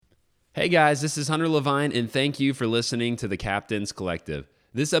Hey guys, this is Hunter Levine, and thank you for listening to the Captain's Collective.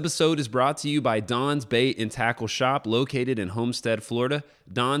 This episode is brought to you by Don's Bait and Tackle Shop, located in Homestead, Florida.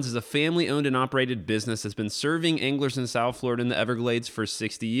 Don's is a family-owned and operated business that's been serving anglers in South Florida and the Everglades for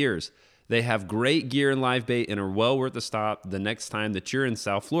 60 years. They have great gear and live bait and are well worth a stop the next time that you're in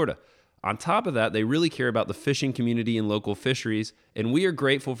South Florida. On top of that, they really care about the fishing community and local fisheries, and we are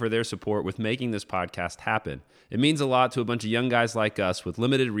grateful for their support with making this podcast happen. It means a lot to a bunch of young guys like us with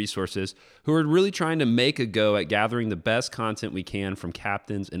limited resources who are really trying to make a go at gathering the best content we can from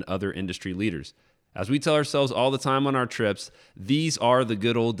captains and other industry leaders. As we tell ourselves all the time on our trips, these are the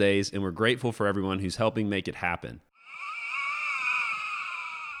good old days, and we're grateful for everyone who's helping make it happen.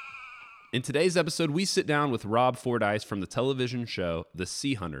 In today's episode, we sit down with Rob Fordyce from the television show The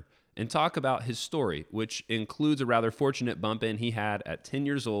Sea Hunter and talk about his story, which includes a rather fortunate bump-in he had at 10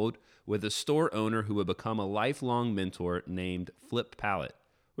 years old with a store owner who would become a lifelong mentor named Flip Pallett.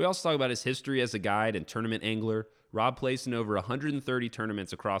 We also talk about his history as a guide and tournament angler. Rob placed in over 130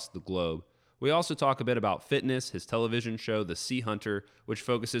 tournaments across the globe. We also talk a bit about fitness, his television show, The Sea Hunter, which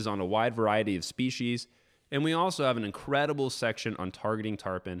focuses on a wide variety of species. And we also have an incredible section on targeting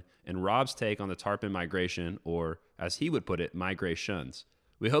tarpon and Rob's take on the tarpon migration, or as he would put it, migrations.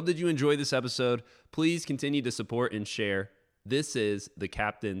 We hope that you enjoy this episode. Please continue to support and share. This is the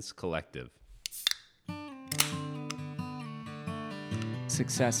Captain's Collective.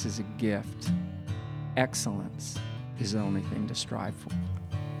 Success is a gift. Excellence is the only thing to strive for.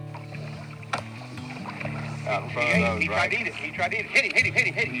 Out in front of those, right? He tried to eat it. Hit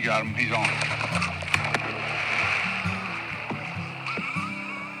him. You got him. He's on.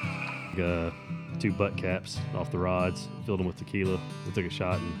 2 butt caps off the rods, filled them with tequila. We took a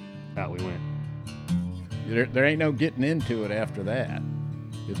shot and out we went. There ain't no getting into it after that.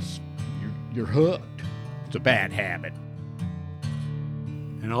 You're hooked. It's a bad habit.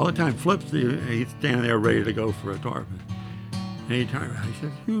 And all the time Flip's he's standing there ready to go for a tarpon. And he turned around, he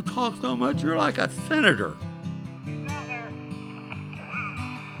says, "You talk so much, you're like a senator."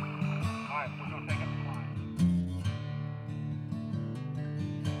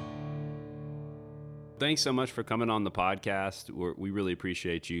 Thanks so much for coming on the podcast. We really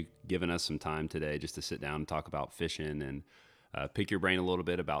appreciate you giving us some time today just to sit down and talk about fishing and pick your brain a little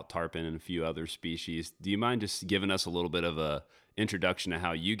bit about tarpon and a few other species. Do you mind just giving us a little bit of a introduction to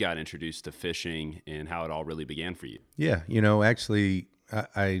how you got introduced to fishing and how it all really began for you? Yeah, actually,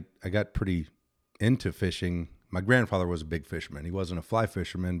 I got pretty into fishing. My grandfather was a big fisherman. He wasn't a fly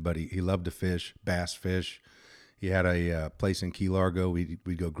fisherman, but he loved to fish, bass fish. He had a place in Key Largo.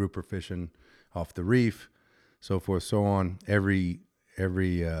 We'd go grouper fishing off the reef, so forth, so on. Every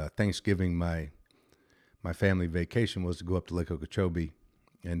Thanksgiving, my family vacation was to go up to Lake Okeechobee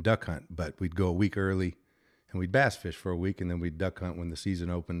and duck hunt. But we'd go a week early, and we'd bass fish for a week, and then we'd duck hunt when the season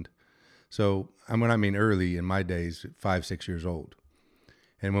opened. So when I mean early, in my days, 5-6 years old.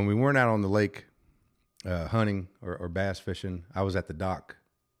 And when we weren't out on the lake hunting or bass fishing, I was at the dock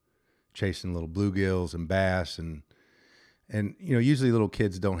chasing little bluegills and bass and usually little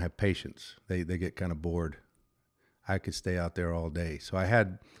kids don't have patience. They get kind of bored. I could stay out there all day. So it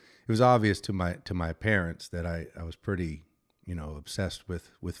was obvious to my parents that I was pretty, obsessed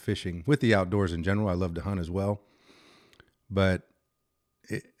with fishing, with the outdoors in general. I love to hunt as well. But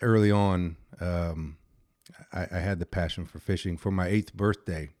early on, I had the passion for fishing. For my 8th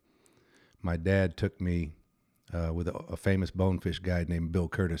birthday, my dad took me with a famous bonefish guide named Bill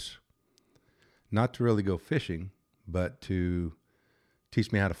Curtis, not to really go fishing, but to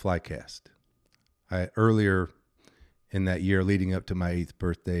teach me how to fly cast. Earlier in that year leading up to my 8th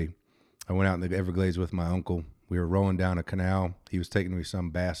birthday, I went out in the Everglades with my uncle. We were rowing down a canal. He was taking me to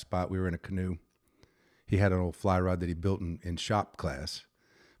some bass spot. We were in a canoe. He had an old fly rod that he built in shop class,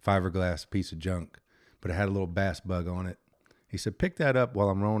 fiberglass piece of junk, but it had a little bass bug on it. He said, "Pick that up while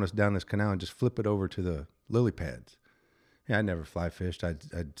I'm rowing us down this canal and just flip it over to the lily pads." Yeah, I never fly fished.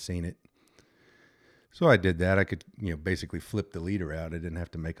 I'd seen it. So I did that. I could, basically flip the leader out. I didn't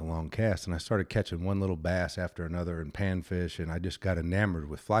have to make a long cast. And I started catching one little bass after another and panfish, and I just got enamored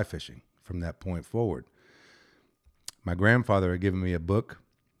with fly fishing from that point forward. My grandfather had given me a book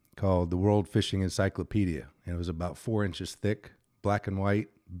called The World Fishing Encyclopedia, and it was about 4 inches thick, black and white,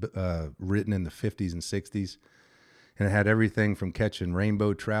 written in the 50s and 60s. And it had everything from catching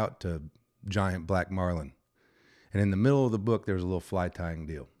rainbow trout to giant black marlin. And in the middle of the book, there was a little fly tying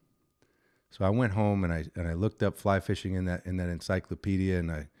deal. So I went home and I looked up fly fishing in that encyclopedia, and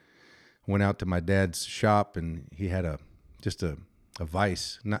I went out to my dad's shop, and he had a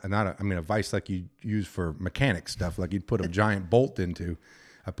vise, a vise like you use for mechanic stuff, like you'd put a giant bolt into.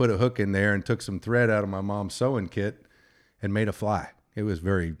 I put a hook in there and took some thread out of my mom's sewing kit and made a fly. It was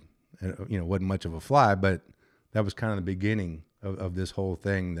very wasn't much of a fly, but that was kind of the beginning of this whole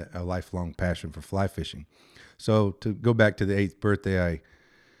thing, a lifelong passion for fly fishing. So to go back to the 8th birthday,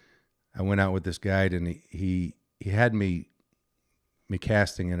 I went out with this guide, and he had me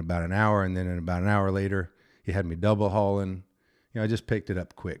casting in about an hour, and then in about an hour later, he had me double hauling. I just picked it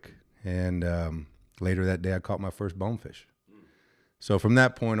up quick, and later that day, I caught my first bonefish. So from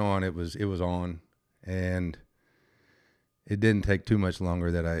that point on, it was on, and it didn't take too much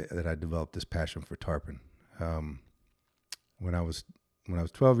longer that I developed this passion for tarpon. When I was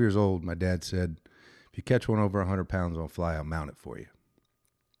 12 years old, my dad said, "If you catch one over 100 pounds on fly, I'll mount it for you."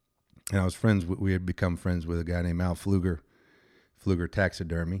 And we had become friends with a guy named Al Pfluger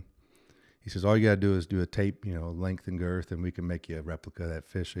Taxidermy. He says, all you got to do is do a tape, length and girth, and we can make you a replica of that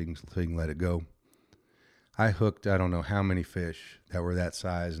fish so you can let it go. I hooked, I don't know how many fish that were that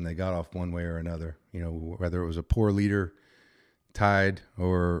size, and they got off one way or another, whether it was a poor leader tied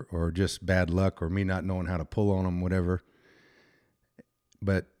or just bad luck or me not knowing how to pull on them, whatever.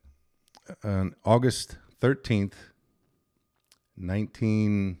 But on August 13th,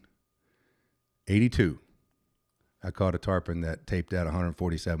 1982, I caught a tarpon that taped out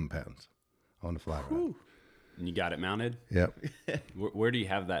 147 pounds on the fly rod. And you got it mounted? Yep. Where do you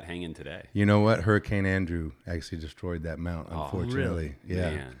have that hanging today? You know what? Hurricane Andrew actually destroyed that mount, unfortunately. Really?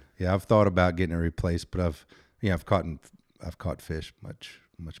 Yeah. Man. Yeah, I've thought about getting it replaced, but I've caught fish much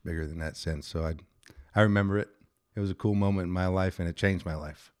bigger than that since. So I remember it. It was a cool moment in my life, and it changed my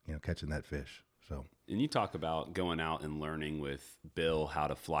life, catching that fish. So. And you talk about going out and learning with Bill how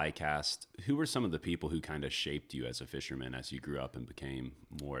to fly cast. Who were some of the people who kind of shaped you as a fisherman as you grew up and became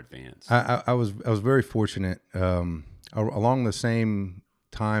more advanced? I was very fortunate. Along the same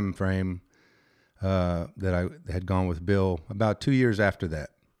time frame that I had gone with Bill, about 2 years after that,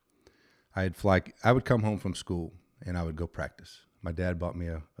 I would come home from school and I would go practice. My dad bought me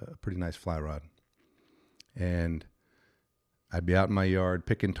a pretty nice fly rod, and I'd be out in my yard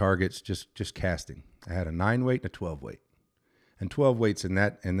picking targets, just casting. I had a 9-weight and a 12-weight. And 12 weights in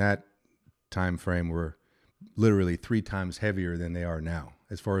that time frame were literally 3 times heavier than they are now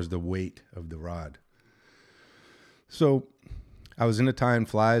as far as the weight of the rod. So I was into tying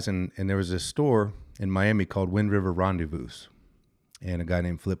flies, and there was this store in Miami called Wind River Rendezvous, and a guy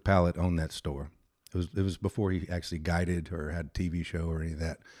named Flip Pallett owned that store. It was before he actually guided or had a TV show or any of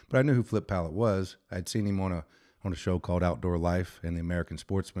that. But I knew who Flip Pallett was. I'd seen him on a show called Outdoor Life and The American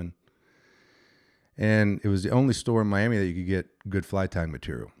Sportsman. And it was the only store in Miami that you could get good fly tying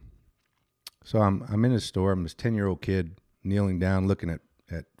material. So I'm in his store. I'm this 10-year-old kid kneeling down looking at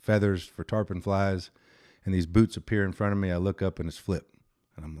feathers for tarpon flies, and these boots appear in front of me. I look up and it's Flip.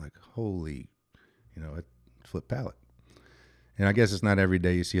 And I'm like, holy, it's Flip Pallett. And I guess it's not every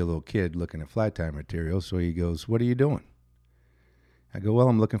day you see a little kid looking at fly tying material. So he goes, "What are you doing?" I go, "Well,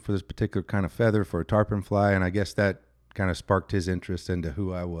 I'm looking for this particular kind of feather for a tarpon fly." And I guess that kind of sparked his interest into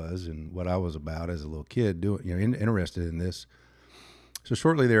who I was and what I was about as a little kid, interested in this. So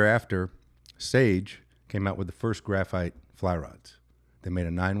shortly thereafter, Sage came out with the first graphite fly rods. They made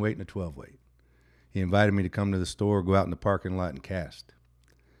a 9-weight and a 12-weight. He invited me to come to the store, go out in the parking lot and cast.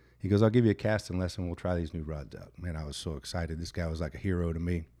 He goes, "I'll give you a casting lesson. We'll try these new rods out." Man, I was so excited. This guy was like a hero to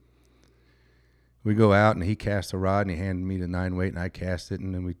me. We go out, and he cast a rod, and he handed me the 9-weight, and I cast it,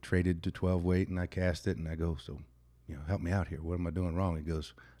 and then we traded to 12-weight, and I cast it, and I go, "So, help me out here. What am I doing wrong?" He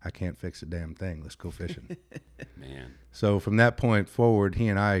goes, "I can't fix a damn thing. Let's go fishing." Man. So from that point forward, he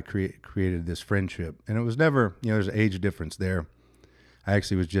and I created this friendship, and it was never, there's an age difference there. I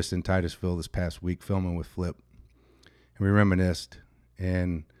actually was just in Titusville this past week filming with Flip, and we reminisced,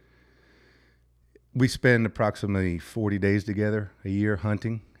 and we spend approximately 40 days together a year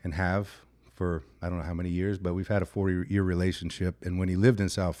hunting, and have for I don't know how many years, but we've had a 40-year relationship. And when he lived in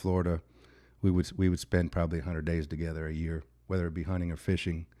South Florida, we would spend probably 100 days together a year, whether it be hunting or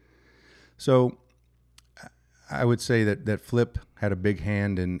fishing. So I would say that Flip had a big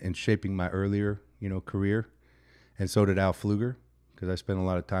hand in shaping my earlier, career, and so did Al Pfluger, because I spent a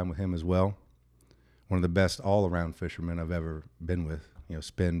lot of time with him as well. One of the best all-around fishermen I've ever been with,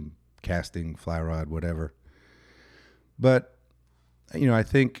 spin, casting, fly rod, whatever. But, I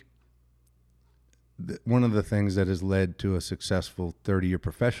think one of the things that has led to a successful 30-year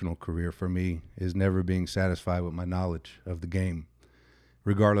professional career for me is never being satisfied with my knowledge of the game,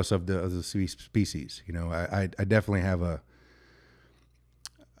 regardless of the species. I definitely have a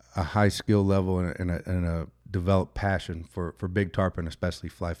high skill level and a developed passion for big tarpon, especially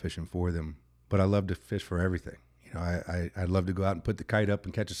fly fishing for them. But I love to fish for everything. I'd love to go out and put the kite up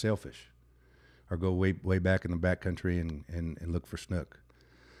and catch a sailfish, or go way back in the backcountry and look for snook.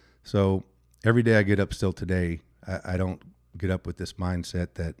 So every day I get up still today, I don't get up with this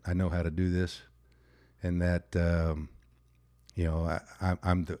mindset that I know how to do this, and that you know,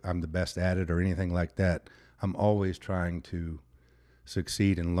 I'm the best at it or anything like that. I'm always trying to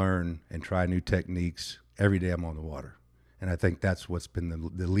succeed and learn and try new techniques every day I'm on the water, and I think that's what's been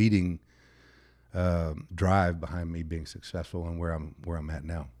the leading drive behind me being successful and where I'm at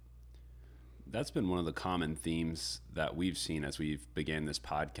now. That's been one of the common themes that we've seen as we've began this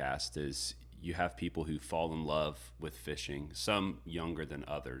podcast is you have people who fall in love with fishing, some younger than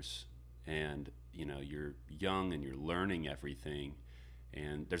others. And, you know, you're young and you're learning everything.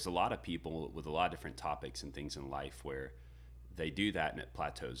 And there's a lot of people with a lot of different topics and things in life where they do that and it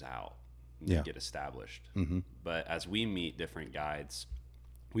plateaus out and Yeah. they get established. But as we meet different guides,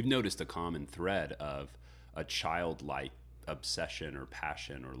 we've noticed a common thread of a childlike obsession or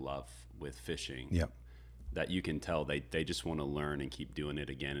passion or love with fishing. Yep. That you can tell they just want to learn and keep doing it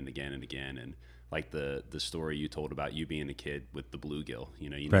again and again and again. And like the story you told about you being a kid with the bluegill, you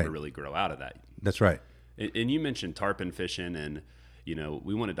know, you never Right. really grow out of that. That's right. And you mentioned tarpon fishing, and you know,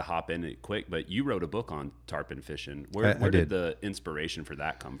 we wanted to hop in it quick, but you wrote a book on tarpon fishing. Where I did did. the inspiration for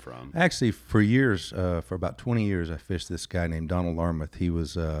that come from? Actually, for years, for about 20 years, I fished this guy named Donald Larmuth. He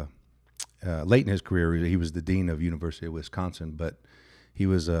was late in his career. He was the dean of University of Wisconsin, but he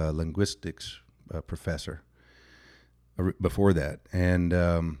was a linguistics professor before that.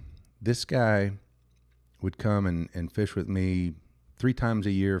 And this guy would come and fish with me 3 times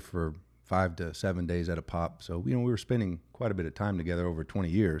a year for 5 to 7 days at a pop. So, you know, we were spending quite a bit of time together over 20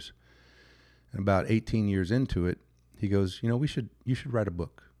 years. And about 18 years into it, he goes, you know, you should write a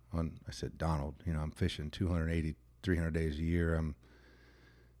book on. I said, Donald, you know, I'm fishing 280, 300 days a year. I'm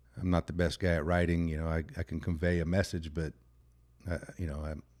not the best guy at writing. You know, I can convey a message, but you know,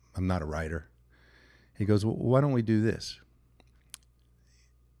 I'm not a writer. He goes, well, why don't we do this?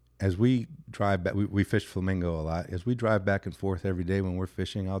 As we drive back, we fish flamingo a lot. As we drive back and forth every day when we're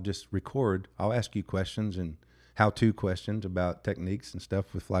fishing, I'll just record. I'll ask you questions and how-to questions about techniques and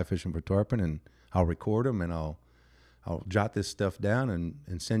stuff with fly fishing for tarpon, and I'll record them, and I'll jot this stuff down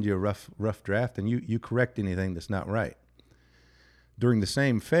and send you a rough draft, and you correct anything that's not right. During the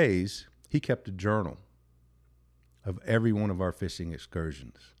same phase, he kept a journal of every one of our fishing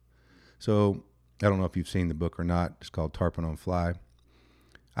excursions. So I don't know if you've seen the book or not. It's called Tarpon on Fly.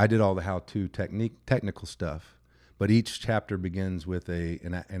 I did all the how-to technical stuff, but each chapter begins with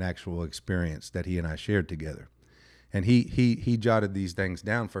an actual experience that he and I shared together. And he jotted these things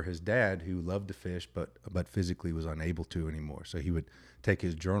down for his dad, who loved to fish but physically was unable to anymore. So he would take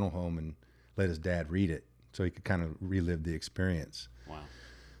his journal home and let his dad read it so he could kind of relive the experience. Wow.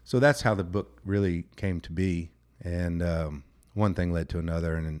 So that's how the book really came to be. And one thing led to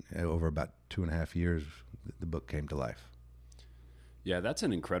another, and over about 2.5 years, the book came to life. Yeah, that's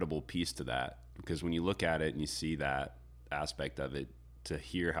an incredible piece to that, because when you look at it and you see that aspect of it, to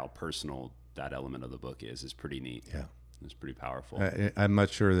hear how personal that element of the book is pretty neat. Yeah. It's pretty powerful. I'm not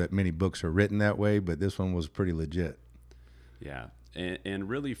sure that many books are written that way, but this one was pretty legit. Yeah. And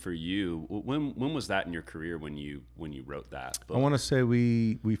really for you, when was that in your career when you wrote that book? I want to say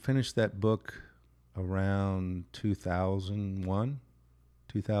we finished that book around 2001,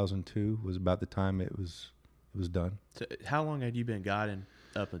 2002 was about the time it was done. So how long had you been guiding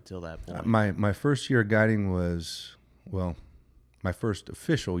up until that point? My first year guiding was, well, my first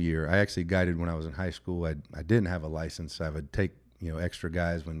official year. I actually guided when I was in high school. I didn't have a license. I would take, you know, extra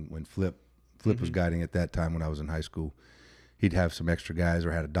guys when Flip was guiding at that time when I was in high school. He'd have some extra guys,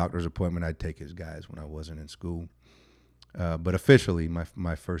 or had a doctor's appointment. I'd take his guys when I wasn't in school. But officially,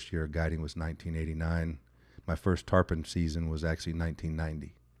 my first year of guiding was 1989. My first tarpon season was actually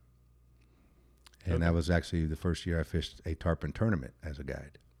 1990. And that was actually the first year I fished a tarpon tournament as a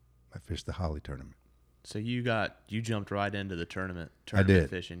guide. I fished the Holly tournament. So you jumped right into the tournament did.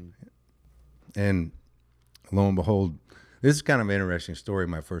 fishing. And lo and behold, this is kind of an interesting story,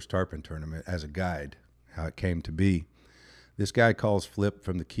 my first tarpon tournament as a guide, how it came to be. This guy calls Flip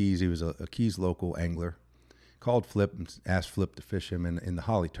from the Keys. He was a Keys local angler. Called Flip and asked Flip to fish him in the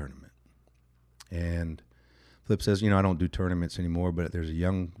Holly tournament. And Flip says, you know, I don't do tournaments anymore, but there's a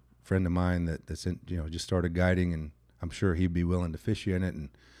young friend of mine that's in, you know, just started guiding, and I'm sure he'd be willing to fish you in it. And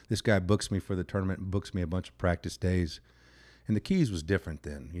this guy books me for the tournament, books me a bunch of practice days. And the Keys was different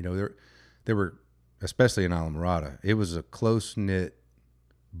then. You know, there were, especially in Islamorada, it was a close-knit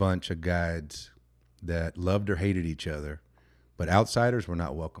bunch of guides that loved or hated each other, but outsiders were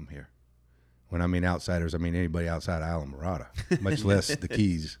not welcome here. When I mean outsiders, I mean anybody outside Islamorada, much less the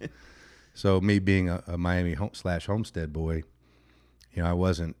Keys. So me being a Miami / Homestead boy, you know, I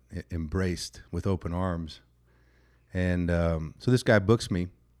wasn't embraced with open arms. And so this guy books me,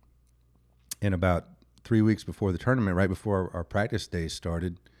 and about 3 weeks before the tournament, right before our practice days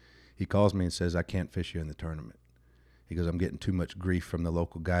started, he calls me and says, I can't fish you in the tournament. He goes, I'm getting too much grief from the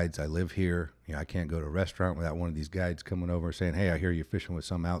local guides. I live here. I can't go to a restaurant without one of these guides coming over and saying, hey, I hear you're fishing with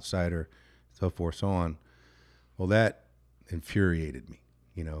some outsider, so forth, so on. Well, that infuriated me,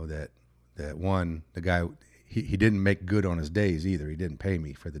 that one, the guy, he didn't make good on his days either. He didn't pay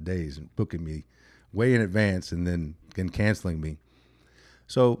me for the days and booking me way in advance and then canceling me.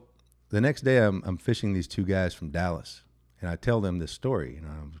 So the next day I'm fishing these two guys from Dallas, and I tell them this story.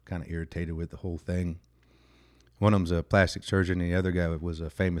 I'm kind of irritated with the whole thing. One of them's a plastic surgeon, and the other guy was a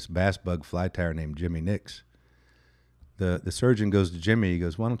famous bass bug fly tyer named Jimmy Nix. The surgeon goes to Jimmy. He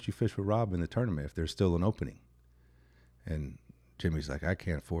goes, why don't you fish with Rob in the tournament if there's still an opening? And Jimmy's like, I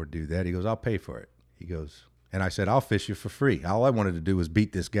can't afford to do that. He goes, I'll pay for it. He goes, and I said, I'll fish you for free. All I wanted to do was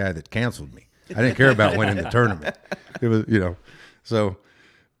beat this guy that canceled me. I didn't care about winning the tournament. It was, So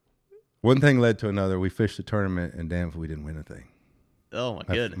one thing led to another. We fished the tournament, and damn if we didn't win a thing. Oh, my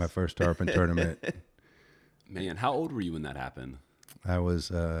goodness. My first tarpon tournament. Man, how old were you when that happened? I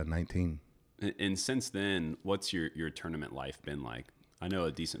was 19. And since then, what's your tournament life been like? I know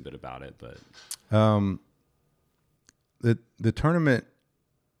a decent bit about it, but the tournament,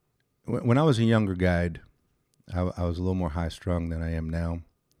 when I was a younger guide, I was a little more high strung than I am now.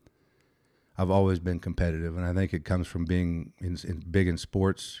 I've always been competitive, and I think it comes from being big in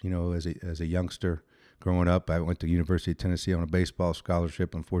sports. As a youngster growing up, I went to University of Tennessee on a baseball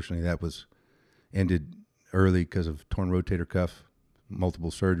scholarship. Unfortunately, that was ended early because of torn rotator cuff, multiple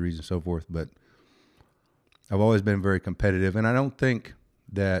surgeries and so forth. But I've always been very competitive, and I don't think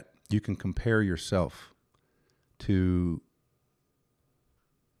that you can compare yourself to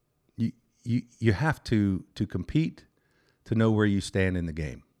you have to compete to know where you stand in the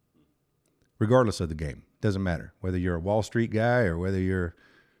game, regardless of the game. Doesn't matter whether you're a Wall Street guy or whether you're,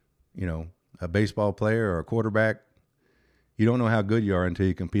 a baseball player or a quarterback. You don't know how good you are until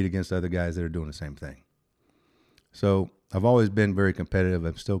you compete against other guys that are doing the same thing. So I've always been very competitive.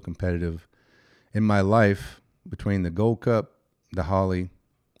 I'm still competitive. In my life, between the Gold Cup, the Holly,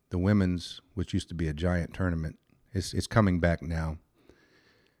 the women's, which used to be a giant tournament, it's coming back now,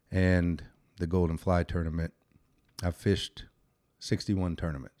 and the Golden Fly tournament, I've fished 61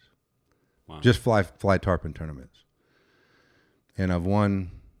 tournaments. Wow. Just fly tarpon tournaments. And I've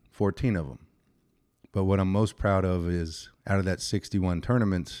won 14 of them. But what I'm most proud of is out of that 61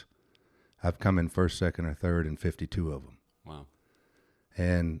 tournaments, I've come in first, second, or third in 52 of them. Wow.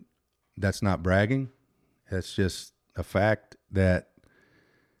 And that's not bragging. That's just a fact that,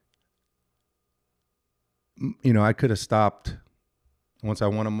 I could have stopped once I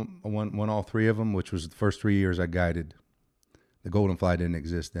won all three of them, which was the first 3 years I guided. The Golden Fly didn't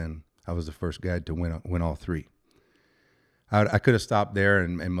exist then. I was the first guide to win all three. I could have stopped there,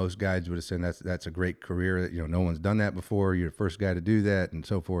 and most guides would have said that's a great career. No one's done that before. You're the first guy to do that, and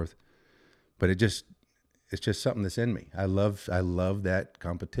so forth. But it's just something that's in me. I love that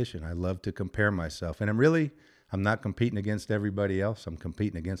competition. I love to compare myself, and I'm not competing against everybody else. I'm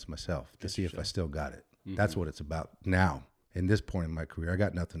competing against myself to see if I still got it. Mm-hmm. That's what it's about now. In this point in my career, I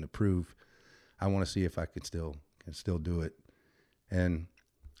got nothing to prove. I want to see if I can still do it. And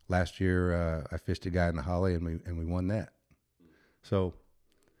last year, I fished a guy in the Holly, and we won that. So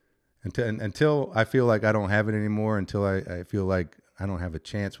until I feel like I don't have it anymore, until I feel like I don't have a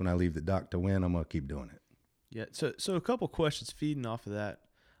chance when I leave the dock to win, I'm gonna keep doing it. Yeah. So a couple questions feeding off of that.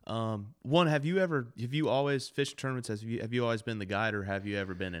 One, have you always fished tournaments? Have you always been the guide, or have you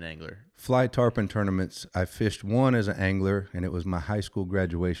ever been an angler? Fly tarpon tournaments. I fished one as an angler, and it was my high school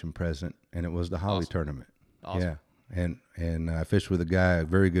graduation present, and it was the Holly tournament. Awesome. Yeah. And I fished with a guy, a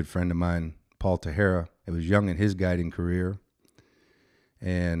very good friend of mine, Paul Tejera. It was young in his guiding career,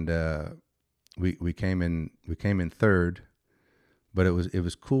 and we came in third. But it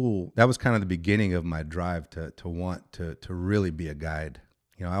was cool. That was kind of the beginning of my drive to want to really be a guide.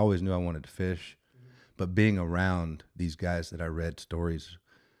 I always knew I wanted to fish, but being around these guys that I read stories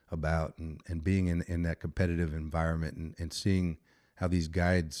about and being in that competitive environment and seeing how these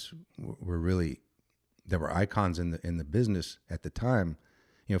guides were really, there were icons in the business at the time.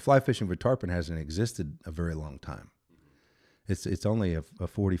 Fly fishing for tarpon hasn't existed a very long time. It's only a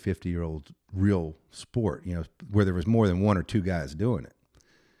 40, 50-year-old real sport, where there was more than one or two guys doing it.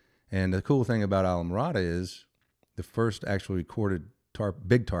 And the cool thing about Islamorada is the first actual recorded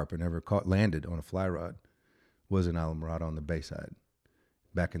big tarpon ever landed on a fly rod was in Islamorada on the Bayside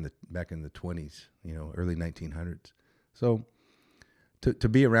back in the 20s, early 1900s. So to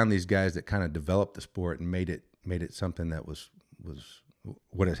be around these guys that kind of developed the sport and made it something that was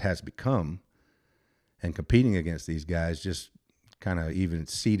what it has become, and competing against these guys just kind of even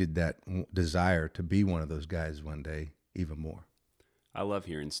seeded that desire to be one of those guys one day even more. I love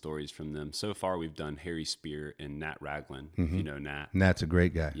hearing stories from them. So far, we've done Harry Spear and Nat Ragland, if you know Nat. Nat's a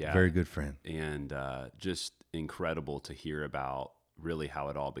great guy. Yeah. Very good friend. And just incredible to hear about really how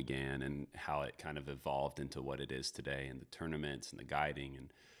it all began and how it kind of evolved into what it is today, and the tournaments and the guiding.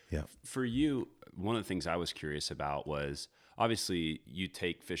 And Yeah. for you, one of the things I was curious about was, obviously you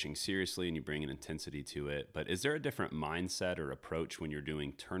take fishing seriously and you bring an intensity to it, but is there a different mindset or approach when you're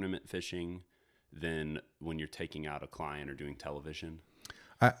doing tournament fishing than when you're taking out a client or doing television?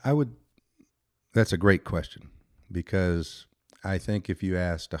 I would, that's a great question, because I think if you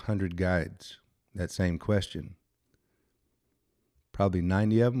asked 100 guides that same question, probably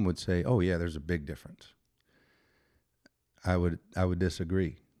 90 of them would say, oh yeah, there's a big difference. I would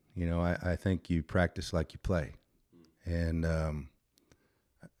disagree. You know, I think you practice like you play. And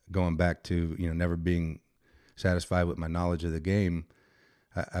going back to, you know, never being satisfied with my knowledge of the game,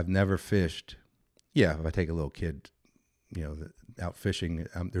 I've never fished. Yeah, if I take a little kid, you know, out fishing,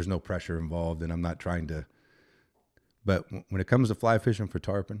 there's no pressure involved, and I'm not trying to. But when it comes to fly fishing for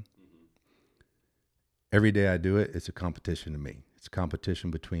tarpon, every day I do it, it's a competition to me. It's a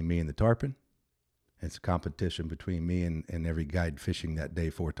competition between me and the tarpon. It's a competition between me and every guide fishing that day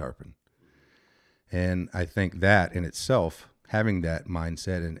for tarpon. And I think that in itself, having that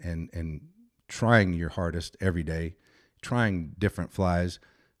mindset and trying your hardest every day, trying different flies,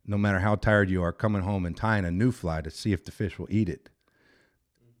 no matter how tired you are, coming home and tying a new fly to see if the fish will eat it.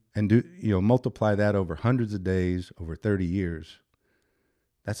 And multiply that over hundreds of days, over 30 years.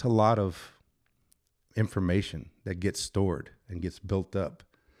 That's a lot of information that gets stored and gets built up.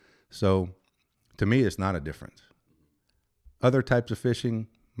 So to me, it's not a difference. Other types of fishing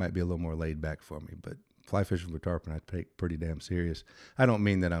might be a little more laid back for me, but fly fishing for tarpon I take pretty damn serious. I don't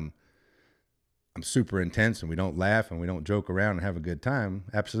mean that I'm super intense and we don't laugh and we don't joke around and have a good time.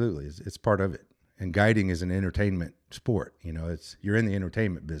 Absolutely, it's part of it. And guiding is an entertainment sport. You know, you're in the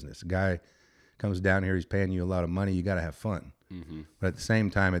entertainment business. A guy comes down here, he's paying you a lot of money. You got to have fun. Mm-hmm. But at the same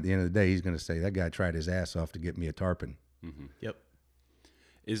time, at the end of the day, he's going to say that guy tried his ass off to get me a tarpon. Mm-hmm. Yep.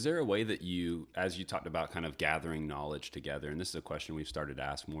 Is there a way that you, as you talked about kind of gathering knowledge together, and this is a question we've started to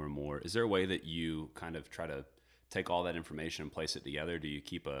ask more and more, is there a way that you kind of try to take all that information and place it together? Do you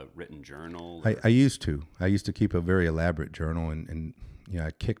keep a written journal? I used to. I used to keep a very elaborate journal, and you know,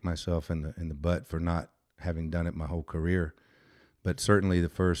 I kicked myself in the butt for not having done it my whole career. But certainly the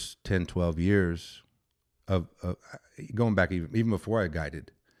first 10, 12 years of going back even before I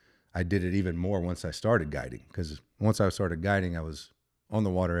guided, I did it even more once I started guiding, because once I started guiding, I was on the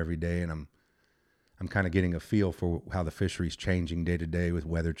water every day, and I'm kind of getting a feel for how the fishery's changing day to day with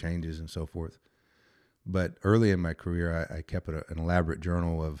weather changes and so forth. But early in my career, I kept an elaborate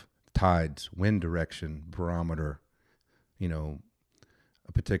journal of tides, wind direction, barometer, you know,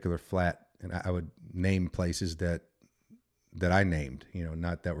 a particular flat, and I would name places that I named, you know,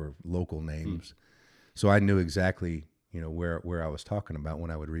 not that were local names. So I knew exactly, you know, where I was talking about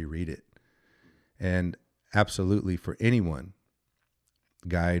when I would reread it. And absolutely, for anyone,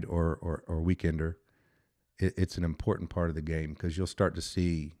 guide or weekender, it's an important part of the game, because you'll start to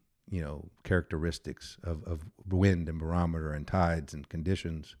see, you know, characteristics of wind and barometer and tides and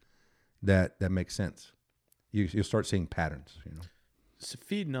conditions that make sense. You'll start seeing patterns, you know. So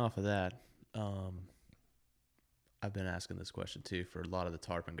feeding off of that, I've been asking this question too for a lot of the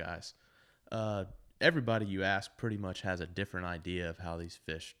tarpon guys. Everybody you ask pretty much has a different idea of how these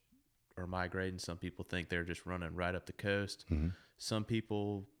fish are migrating. Some people think they're just running right up the coast. Mm-hmm. Some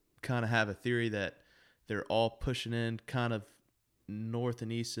people kind of have a theory that they're all pushing in kind of north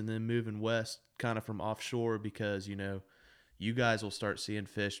and east and then moving west kind of from offshore, because, you know, you guys will start seeing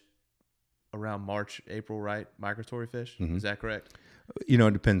fish around March, April, right? Migratory fish. Mm-hmm. Is that correct? You know,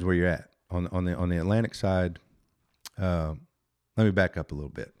 it depends where you're at. On the Atlantic side, let me back up a little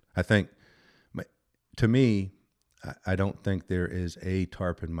bit. I think, to me, I don't think there is a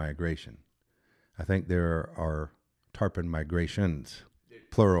tarpon migration. I think there are tarpon migrations,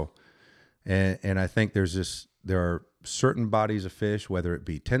 plural. And I think there are certain bodies of fish, whether it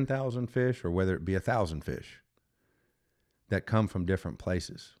be 10,000 fish or whether it be 1,000 fish, that come from different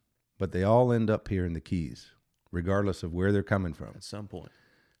places. But they all end up here in the Keys, regardless of where they're coming from. At some point.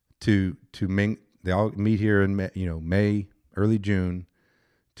 They all meet here in May, early June,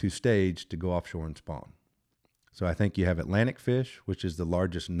 to stage to go offshore and spawn. So I think you have Atlantic fish, which is the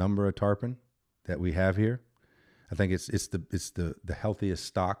largest number of tarpon that we have here. I think it's the healthiest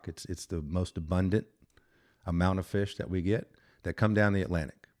stock. It's the most abundant amount of fish that we get that come down the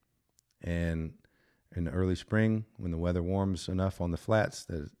Atlantic. And in the early spring, when the weather warms enough on the flats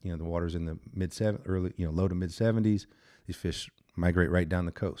that, you know, the water's in the low to mid 70s, these fish migrate right down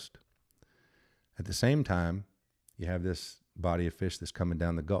the coast. At the same time, you have this body of fish that's coming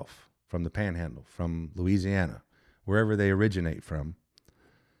down the Gulf, from the Panhandle, from Louisiana, wherever they originate from,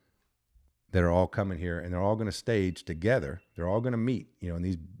 that are all coming here, and they're all going to stage together. They're all going to meet,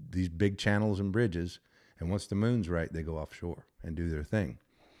 in these big channels and bridges. And once the moon's right, they go offshore and do their thing.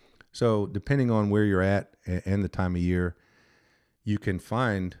 So depending on where you're at and the time of year, you can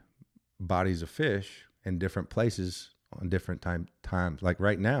find bodies of fish in different places on different times. Like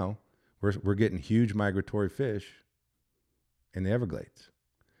right now, we're getting huge migratory fish in the Everglades.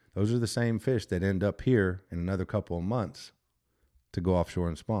 Those are the same fish that end up here in another couple of months to go offshore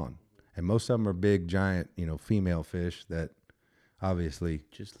and spawn. And most of them are big, giant, female fish that obviously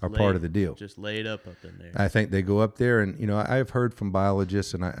are part of the deal. Just laid up in there. I think they go up there, and I've heard from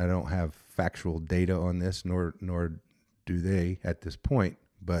biologists, and I don't have factual data on this, nor do they at this point,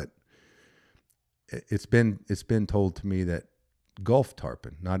 but it's been told to me that Gulf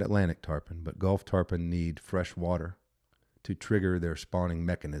tarpon, not Atlantic tarpon, but Gulf tarpon need fresh water to trigger their spawning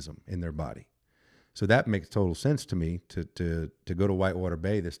mechanism in their body. So that makes total sense to me to go to Whitewater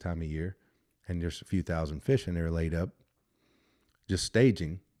Bay this time of year, and there's a few thousand fish in there laid up, just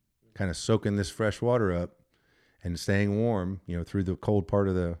staging, kind of soaking this fresh water up and staying warm, through the cold part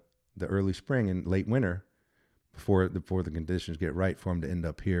of the early spring and late winter before the conditions get right for them to end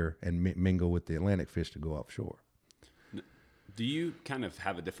up here and mingle with the Atlantic fish to go offshore. Do you kind of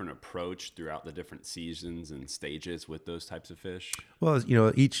have a different approach throughout the different seasons and stages with those types of fish? Well,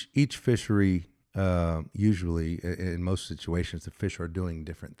 each fishery, usually in most situations, the fish are doing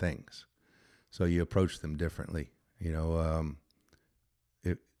different things. So you approach them differently.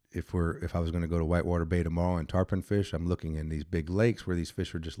 If I was going to go to Whitewater Bay tomorrow and tarpon fish, I'm looking in these big lakes where these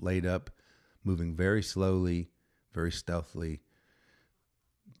fish are just laid up, moving very slowly, very stealthily.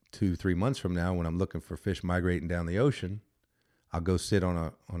 2-3 months from now, when I'm looking for fish migrating down the ocean, I'll go sit on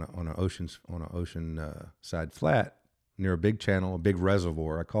a ocean side flat near a big channel, a big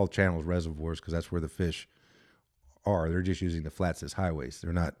reservoir. I call channels reservoirs because that's where the fish are. They're just using the flats as highways.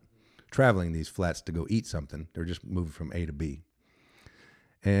 They're not traveling these flats to go eat something. They're just moving from A to B.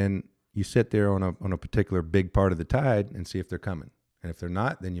 And you sit there on a particular big part of the tide and see if they're coming. And if they're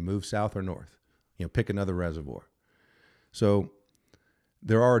not, then you move south or north. Pick another reservoir. So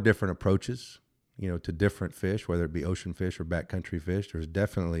there are different approaches, to different fish, whether it be ocean fish or backcountry fish. There's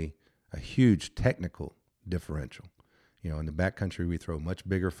definitely a huge technical differential. In the backcountry, we throw much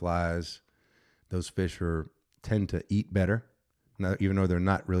bigger flies. Those fish tend to eat better. Now, even though they're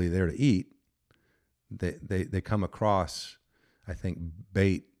not really there to eat, they come across, I think,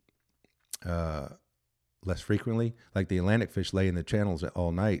 bait less frequently. Like the Atlantic fish lay in the channels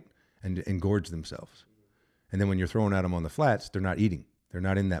all night and engorge themselves. And then when you're throwing at them on the flats, they're not eating. They're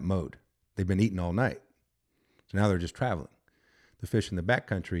not in that mode. They've been eating all night. So now they're just traveling. The fish in the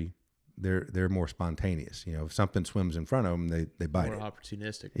backcountry, they're more spontaneous. If something swims in front of them, they bite it. More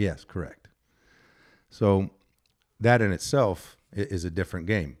opportunistic. Yes, correct. So that in itself is a different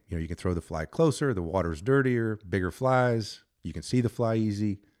game. You can throw the fly closer, the water's dirtier, bigger flies. You can see the fly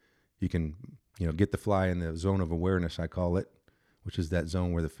easy. You can, get the fly in the zone of awareness, I call it, which is that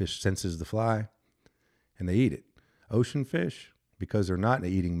zone where the fish senses the fly and they eat it. Ocean fish, because they're not in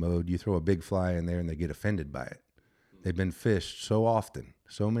an eating mode, you throw a big fly in there and they get offended by it. They've been fished so often,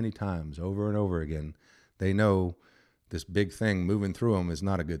 so many times, over and over again. They know this big thing moving through them is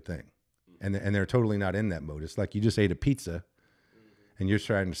not a good thing. And they're totally not in that mode. It's like you just ate a pizza and you're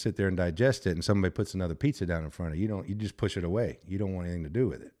trying to sit there and digest it, and somebody puts another pizza down in front of you. You just push it away. You don't want anything to do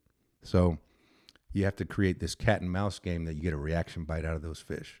with it. So you have to create this cat and mouse game that you get a reaction bite out of those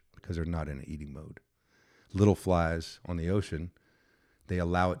fish because they're not in an eating mode. Little flies on the ocean, they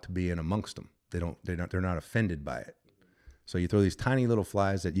allow it to be in amongst them. They're not offended by it. So you throw these tiny little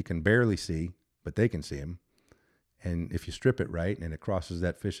flies that you can barely see, but they can see them. And if you strip it right and it crosses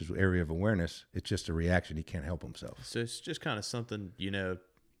that fish's area of awareness, it's just a reaction. He can't help himself. So it's just kind of something,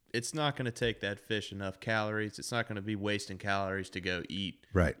 it's not going to take that fish enough calories. It's not going to be wasting calories to go eat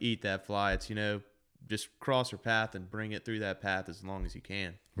that fly. It's, just cross her path and bring it through that path as long as you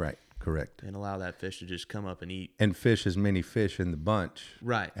can. Right, correct. And allow that fish to just come up and eat. And fish as many fish in the bunch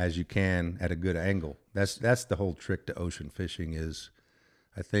as you can at a good angle. That's the whole trick to ocean fishing is,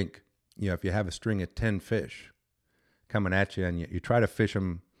 I think, if you have a string of 10 fish coming at you and you try to fish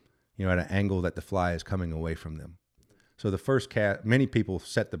them, at an angle that the fly is coming away from them. So the first cast, many people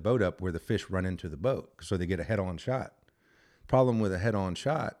set the boat up where the fish run into the boat so they get a head-on shot. Problem with a head-on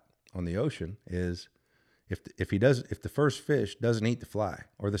shot on the ocean is if the first fish doesn't eat the fly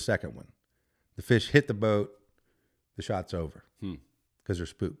or the second one, the fish hit the boat, the shot's over because they're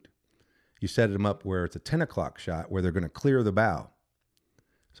spooked. you set them up where it's a 10 o'clock shot where they're going to clear the bow.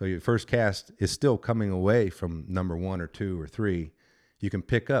 So your first cast is still coming away from number 1 or 2 or 3. You can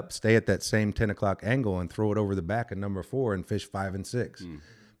pick up, stay at that same 10 o'clock angle and throw it over the back of number 4 and fish 5 and 6.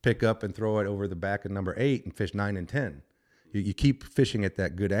 Pick up and throw it over the back of number 8 and fish 9 and 10. You keep fishing at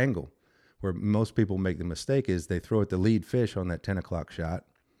that good angle. Where most people make the mistake is they throw at the lead fish on that 10 o'clock shot.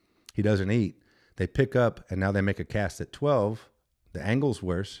 He doesn't eat. They pick up, and now they make a cast at 12. The angle's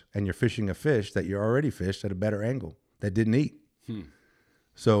worse, and you're fishing a fish that you already fished at a better angle that didn't eat.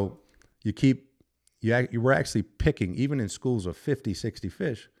 So we're actually picking, even in schools of 50, 60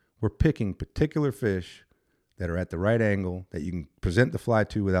 fish, we're picking particular fish that are at the right angle that you can present the fly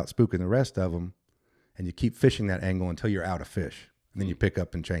to without spooking the rest of them, and you keep fishing that angle until you're out of fish. And then you pick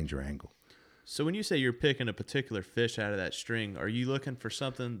up and change your angle. So when you say you're picking a particular fish out of that string, are you looking for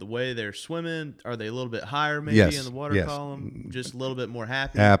something, the way they're swimming? Are they a little bit higher maybe in the water column? Just a little bit more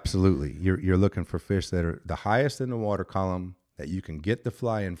happy? Absolutely. You're looking for fish that are the highest in the water column that you can get the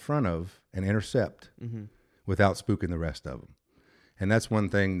fly in front of and intercept without spooking the rest of them. And that's one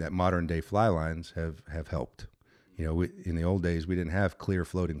thing that modern day fly lines have helped. You know, in the old days, we didn't have clear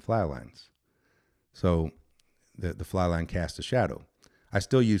floating fly lines. So the fly line casts a shadow. I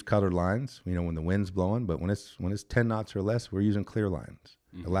still use colored lines, you know, when the wind's blowing, but when it's 10 knots or less, we're using clear lines.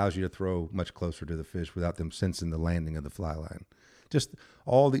 It allows you to throw much closer to the fish without them sensing the landing of the fly line. Just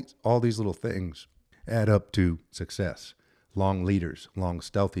all these little things add up to success. Long leaders, long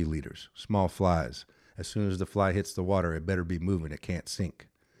stealthy leaders, small flies. As soon as the fly hits the water, it better be moving. It can't sink.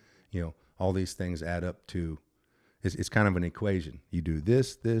 You know, all these things add up to, it's kind of an equation. You do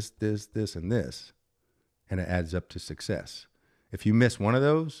this, this, and this, and it adds up to success. If you miss one of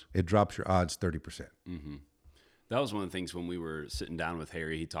those, it drops your odds 30%. That was one of the things when we were sitting down with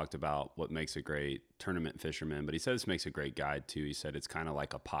Harry. He talked about what makes a great tournament fisherman, but he said this makes a great guide too. He said it's kind of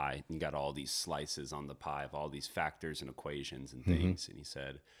like a pie. You got all these slices on the pie of all these factors and equations and things. And he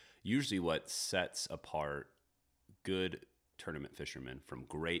said usually what sets apart good tournament fishermen from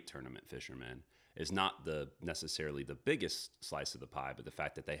great tournament fishermen is not necessarily the biggest slice of the pie, but the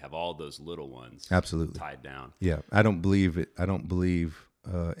fact that they have all those little ones absolutely tied down. Yeah, I don't believe it. I don't believe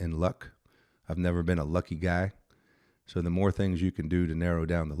in luck. I've never been a lucky guy. So the more things you can do to narrow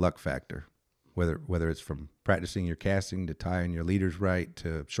down the luck factor, whether it's from practicing your casting to tying your leaders right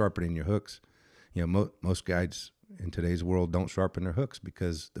to sharpening your hooks, you know, most guides in today's world don't sharpen their hooks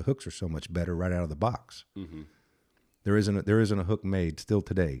because the hooks are so much better right out of the box. There isn't a hook made still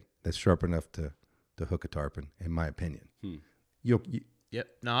today that's sharp enough to hook a tarpon, in my opinion. Yep.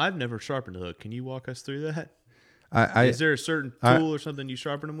 Now, I've never sharpened a hook. Can you walk us through that? Is there a certain tool or something you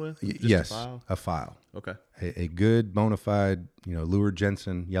sharpen them with? Just yes, a file? Okay. Okay. A good bona fide, you know, Lure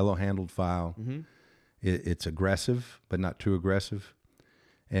Jensen yellow-handled file. It's aggressive, but not too aggressive.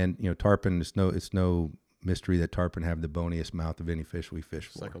 And, you know, tarpon, it's no mystery that tarpon have the boniest mouth of any fish we fish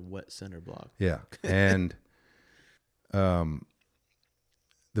for. It's like a wet center block. Yeah. And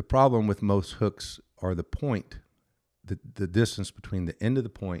the problem with most hooks are the point. The distance between the end of the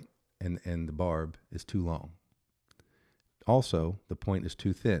point and the barb is too long. Also, the point is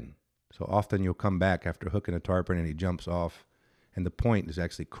too thin. So often you'll come back after hooking a tarpon and he jumps off and the point is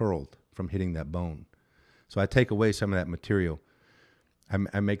actually curled from hitting that bone. So I take away some of that material.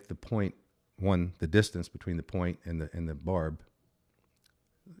 I make the point, the distance between the point and the barb,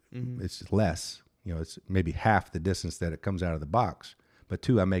 it's less. You know, it's maybe half the distance that it comes out of the box. But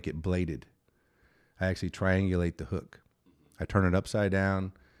 2, I make it bladed. I actually triangulate the hook. I turn it upside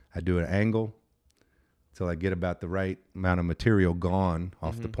down. I do an angle till I get about the right amount of material gone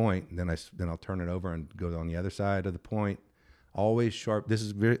off the point. And then I'll turn it over and go on the other side of the point. Always sharp. This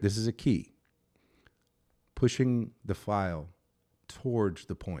is a key. Pushing the file towards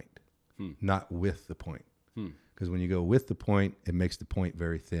the point, not with the point. Because when you go with the point, it makes the point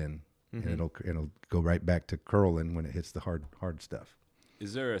very thin, and it'll go right back to curling when it hits the hard stuff.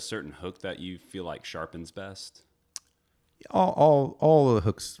 Is there a certain hook that you feel like sharpens best? All the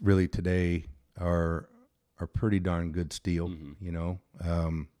hooks really today are pretty darn good steel. You know,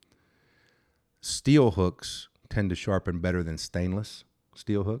 steel hooks tend to sharpen better than stainless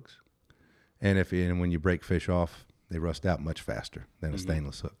steel hooks, and when you break fish off, they rust out much faster than a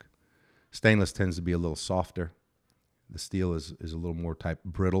stainless hook. Stainless tends to be a little softer. The steel is a little more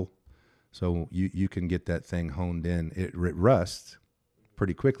brittle, so you can get that thing honed in. It rusts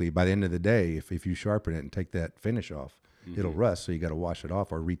pretty quickly. By the end of the day, if you sharpen it and take that finish off, it'll rust. So you got to wash it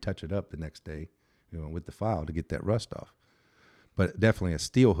off or retouch it up the next day, you know, with the file to get that rust off. But definitely a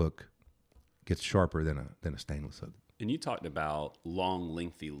steel hook gets sharper than a stainless hook. And you talked about long,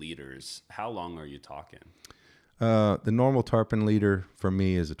 lengthy leaders. How long are you talking? The normal tarpon leader for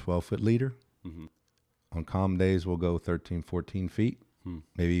me is a 12-foot leader. On calm days, we'll go 13, 14 feet,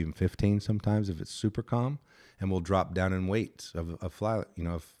 maybe even 15 sometimes if it's super calm, and we'll drop down in weights of fly,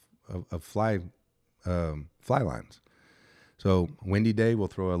 of fly lines. So windy day, we'll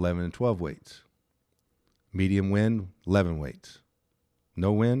throw 11 and 12 weights. Medium wind, 11 weights.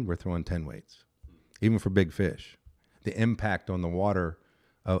 No wind, we're throwing 10 weights. Even for big fish, the impact on the water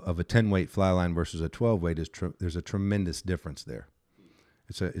of a 10-weight fly line versus a 12-weight is there's a tremendous difference there.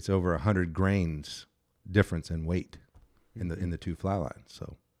 It's over 100 grains difference in weight in the two fly lines.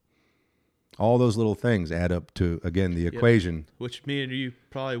 So all those little things add up to, again, the equation. Which me and you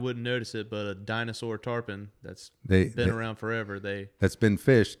probably wouldn't notice it, but a dinosaur tarpon that's been around forever. That's been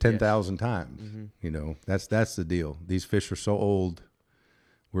fished 10,000 times. That's the deal. These fish are so old.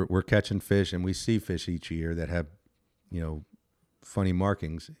 We're catching fish, and we see fish each year that have, funny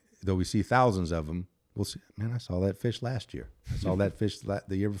markings. Though we see thousands of them, we'll see, man, I saw that fish last year. I saw that fish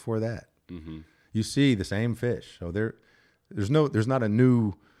the year before that. You see the same fish. So there's not a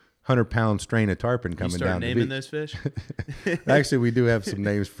new 100-pound strain of tarpon coming down the beach. You start naming those fish? Actually, we do have some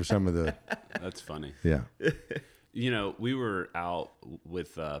names for some of the. That's funny. Yeah. We were out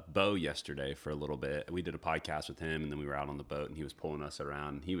with Bo yesterday for a little bit. We did a podcast with him, and then we were out on the boat, and he was pulling us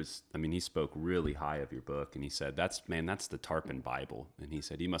around. He spoke really high of your book, and he said, that's the Tarpon Bible. And he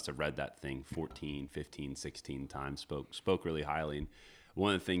said he must have read that thing 14, 15, 16 times, spoke really highly. And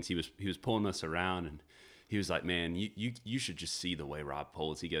one of the things he was pulling us around, and he was like, man, you should just see the way Rob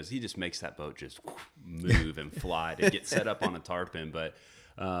pulls. He goes, he just makes that boat just move and fly to get set up on a tarpon. But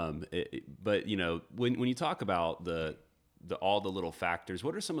when you talk about all the little factors,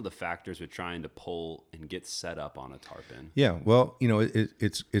 what are some of the factors with trying to pull and get set up on a tarpon? Yeah, well,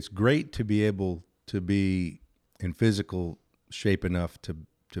 it's great to be able to be in physical shape enough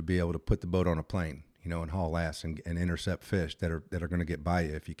to be able to put the boat on a plane, and haul ass and intercept fish that are going to get by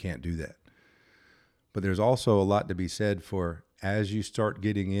you if you can't do that. But there's also a lot to be said for as you start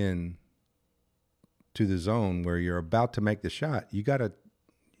getting in to the zone where you're about to make the shot,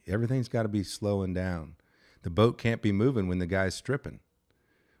 everything's got to be slowing down. The boat can't be moving when the guy's stripping,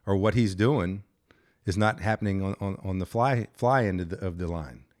 or what he's doing is not happening on the fly end of the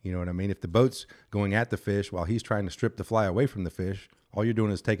line. You know what I mean? If the boat's going at the fish while he's trying to strip the fly away from the fish, all you're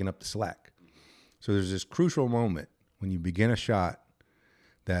doing is taking up the slack. So there's this crucial moment when you begin a shot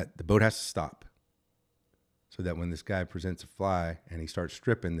that the boat has to stop, so that when this guy presents a fly and he starts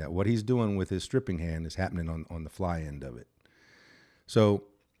stripping, that what he's doing with his stripping hand is happening on the fly end of it. So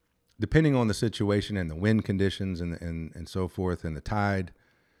depending on the situation and the wind conditions and so forth and the tide,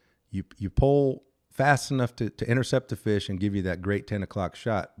 you pull fast enough to intercept the fish and give you that great 10 o'clock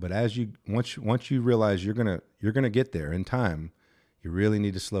shot. But once you realize you're gonna get there in time, you really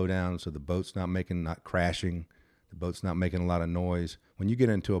need to slow down so the boat's not crashing, the boat's not making a lot of noise. When you get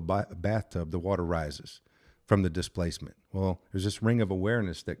into a bathtub, the water rises from the displacement. Well, there's this ring of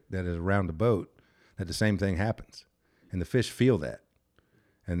awareness that is around the boat that the same thing happens, and the fish feel that.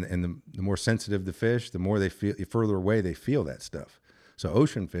 And the more sensitive the fish, the more they feel, the further away they feel that stuff. So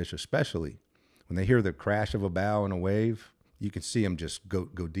ocean fish, especially, when they hear the crash of a bow in a wave, you can see them just go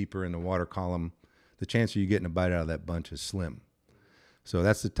deeper in the water column. The chance of you getting a bite out of that bunch is slim. So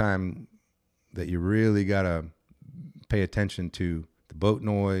that's the time that you really got to pay attention to the boat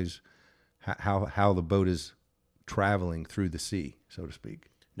noise, how the boat is traveling through the sea, so to speak.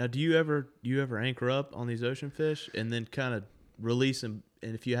 Now, do you ever anchor up on these ocean fish and then kind of release them?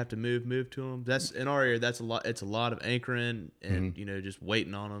 And if you have to move to them, that's in our area. That's a lot. It's a lot of anchoring and just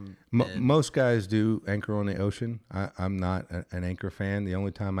waiting on them. Most guys do anchor on the ocean. I'm not an anchor fan. The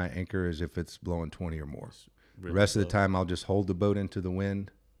only time I anchor is if it's blowing 20 or more. Really the rest of the time, I'll just hold the boat into the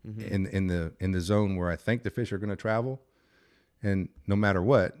wind in the zone where I think the fish are going to travel. And no matter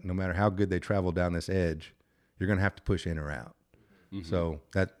what, no matter how good they travel down this edge, you're going to have to push in or out. So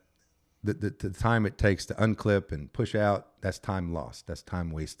that the time it takes to unclip and push out, that's time lost. That's time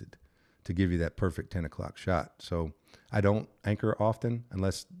wasted to give you that perfect 10 o'clock shot. So I don't anchor often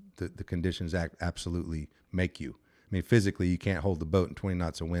unless the conditions absolutely make you. I mean, physically, you can't hold the boat in 20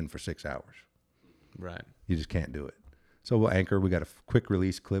 knots of wind for 6 hours. Right. You just can't do it. So we'll anchor. We got a quick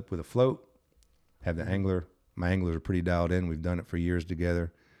release clip with a float. Have the angler. My anglers are pretty dialed in. We've done it for years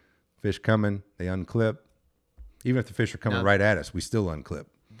together. Fish coming, they unclip. Even if the fish are coming right at us, we still unclip.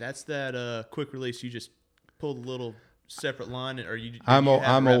 That's that quick release. You just pull the little separate line, or you. I'm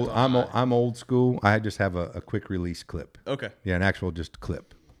old school. I just have a quick release clip. Okay. Yeah, an actual just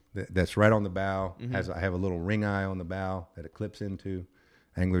clip. That's right on the bow. I have a little ring eye on the bow that it clips into.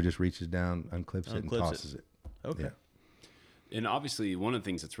 Angler just reaches down, unclips it, and tosses it. Okay. Yeah. And obviously, one of the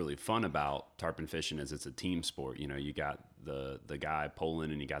things that's really fun about tarpon fishing is it's a team sport. You know, you got the guy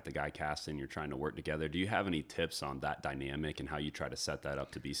pulling and you got the guy casting. You're trying to work together. Do you have any tips on that dynamic and how you try to set that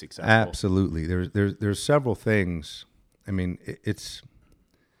up to be successful? Absolutely. There's several things. I mean, it's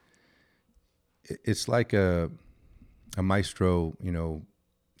like a maestro, you know,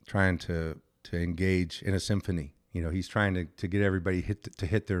 trying to engage in a symphony. You know, he's trying to get everybody to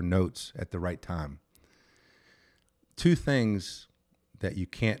hit their notes at the right time. Two things that you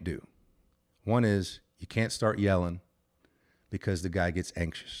can't do. One is you can't start yelling because the guy gets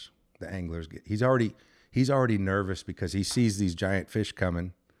anxious. The anglers he's already nervous because he sees these giant fish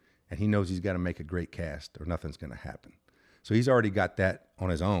coming and he knows he's got to make a great cast or nothing's going to happen. So he's already got that on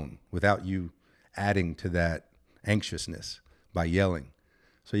his own without you adding to that anxiousness by yelling.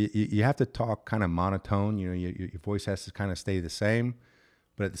 So you have to talk kind of monotone. You know, your voice has to kind of stay the same,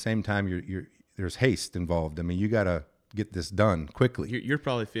 but at the same time, there's haste involved. I mean, you got to get this done quickly. You're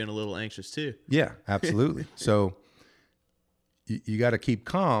probably feeling a little anxious too. Yeah, absolutely. So you got to keep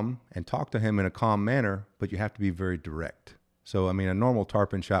calm and talk to him in a calm manner, but you have to be very direct. So, I mean, a normal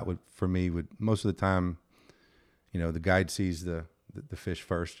tarpon shot would most of the time, you know, the guide sees the fish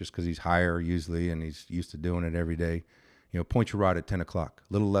first just because he's higher usually and he's used to doing it every day. You know, point your rod at 10 o'clock,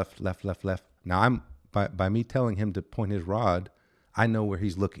 little left. Now, by me telling him to point his rod, I know where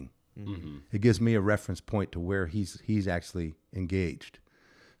he's looking. Mm-hmm. It gives me a reference point to where he's actually engaged.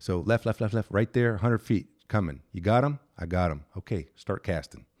 So left, right there, 100 feet, coming. You got him? I got him. Okay, start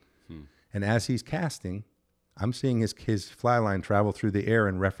casting. And as he's casting, I'm seeing his fly line travel through the air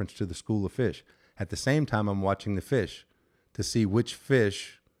in reference to the school of fish. At the same time, I'm watching the fish to see which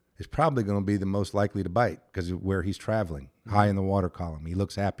fish is probably going to be the most likely to bite because of where he's traveling, high in the water column. He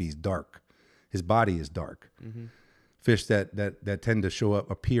looks happy. He's dark. His body is dark. Mm-hmm. Fish that tend to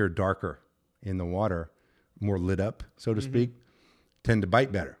appear darker in the water, more lit up, so to speak, tend to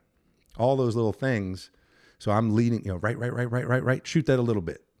bite better. All those little things. So I'm leading, you know, right. Shoot that a little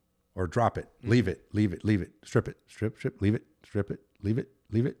bit or drop it. Leave it. Strip it. Strip. Leave it. Strip it. Leave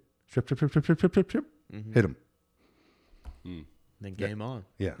it. Strip. Mm-hmm. Hit him. Then game on.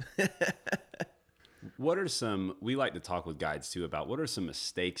 Yeah. What are we like to talk with guides too about what are some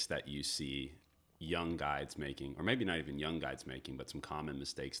mistakes that you see young guides making, or maybe not even young guides making, but some common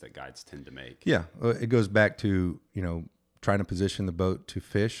mistakes that guides tend to make? Yeah. It goes back to, you know, trying to position the boat to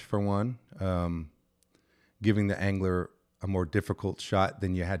fish for one, giving the angler a more difficult shot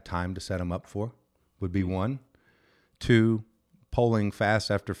than you had time to set him up for would be one. Two, pulling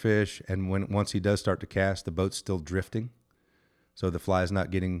fast after fish, and once he does start to cast, the boat's still drifting, so the fly is not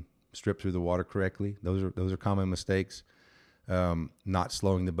getting stripped through the water correctly. Those are common mistakes. Not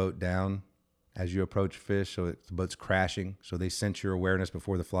slowing the boat down as you approach fish, so the boat's crashing, so they sense your awareness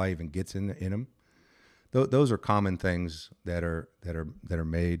before the fly even gets in them. Those are common things that are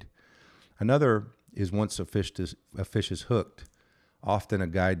made. Another is once a fish is hooked, often a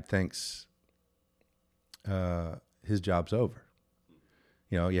guide thinks his job's over.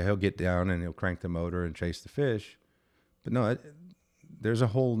 You know, yeah, he'll get down and he'll crank the motor and chase the fish. But no, there's a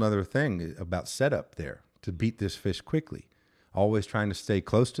whole nother thing about setup there to beat this fish quickly. Always trying to stay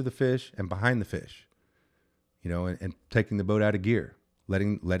close to the fish and behind the fish, you know, and taking the boat out of gear,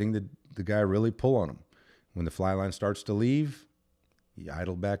 letting the guy really pull on him. When the fly line starts to leave, you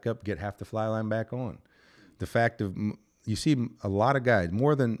idle back up, get half the fly line back on. The fact of, you see a lot of guides,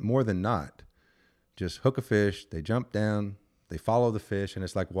 more than not, just hook a fish, they jump down, they follow the fish, and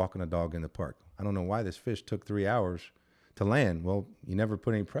it's like walking a dog in the park. I don't know why this fish took 3 hours to land. Well, you never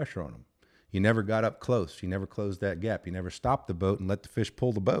put any pressure on him. You never got up close. You never closed that gap. You never stopped the boat and let the fish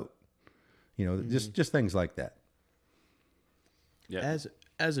pull the boat. You know, just things like that. Yeah.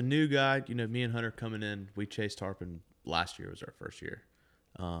 As a new guy, you know, me and Hunter coming in, we chased tarpon last year was our first year.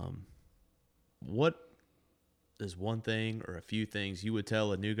 What is one thing or a few things you would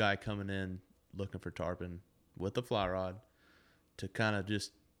tell a new guy coming in looking for tarpon with a fly rod to kind of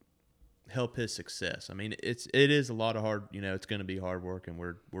just help his success? I mean, it is a lot of hard, you know, it's going to be hard work, and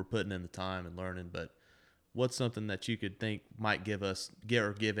we're putting in the time and learning, but what's something that you could think might give a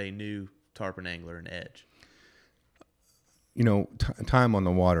new tarpon angler an edge? You know, time on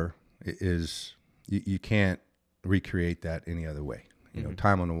the water is, you can't recreate that any other way. You know,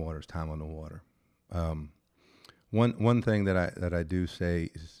 time on the water is time on the water. One thing that I do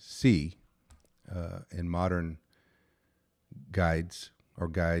see in modern guides or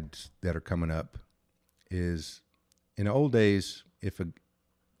guides that are coming up is, in the old days,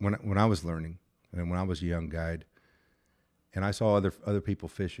 when I was learning and when I was a young guide and I saw other people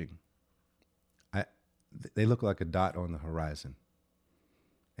fishing, they look like a dot on the horizon,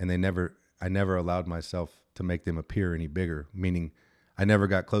 and I never allowed myself to make them appear any bigger, meaning I never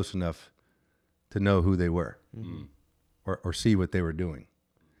got close enough to know who they were or see what they were doing.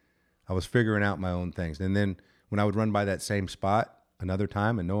 I was figuring out my own things. And then when I would run by that same spot another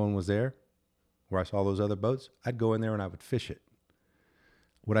time and no one was there, where I saw those other boats, I'd go in there and I would fish it.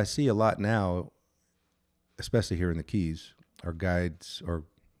 What I see a lot now, especially here in the Keys, are guides or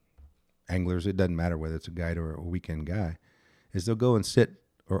anglers, it doesn't matter whether it's a guide or a weekend guy, is they'll go and sit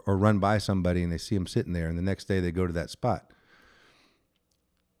or run by somebody and they see them sitting there, and the next day they go to that spot.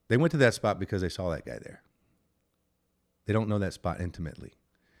 They went to that spot because they saw that guy there. They don't know that spot intimately.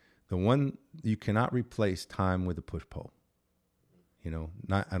 The one, you cannot replace time with a push pole. You know,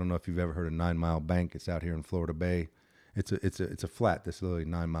 I don't know if you've ever heard of 9 Mile Bank. It's out here in Florida Bay. It's a flat that's literally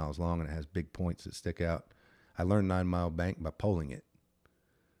 9 miles long, and it has big points that stick out. I learned 9 Mile Bank by poling it,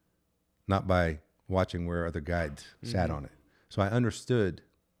 not by watching where other guides sat on it. So I understood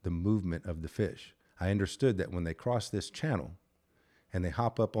the movement of the fish. I understood that when they cross this channel and they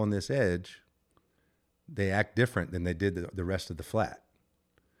hop up on this edge, they act different than they did the rest of the flat.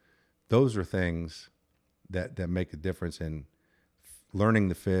 Those are things that make a difference in learning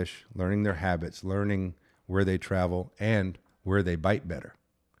the fish, learning their habits, learning where they travel and where they bite better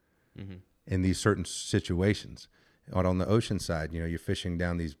in these certain situations. Out on the ocean side, you know, you're fishing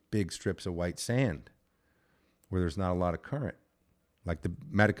down these big strips of white sand where there's not a lot of current, like the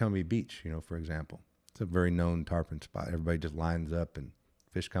Matacumby Beach, you know, for example. It's a very known tarpon spot. Everybody just lines up and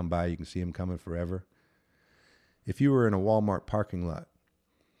fish come by. You can see them coming forever. If you were in a Walmart parking lot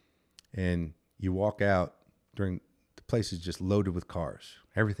and you walk out during, the place is just loaded with cars,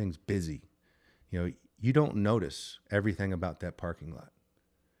 everything's busy, you know, you don't notice everything about that parking lot.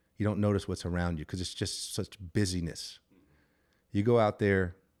 You don't notice what's around you because it's just such busyness. You go out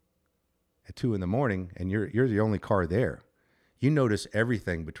there at 2 a.m. and you're the only car there. You notice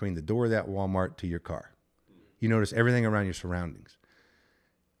everything between the door of that Walmart to your car. You notice everything around your surroundings.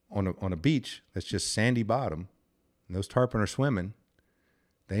 On a beach that's just sandy bottom, and those tarpon are swimming,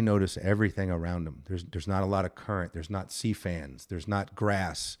 they notice everything around them. There's not a lot of current. There's not sea fans. There's not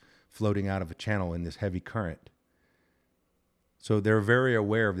grass floating out of a channel in this heavy current. So they're very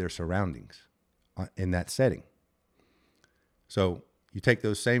aware of their surroundings in that setting. So you take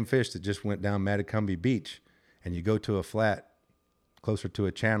those same fish that just went down Matacumby Beach and you go to a flat closer to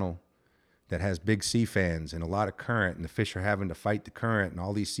a channel that has big sea fans and a lot of current, and the fish are having to fight the current, and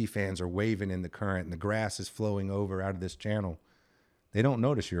all these sea fans are waving in the current, and the grass is flowing over out of this channel. They don't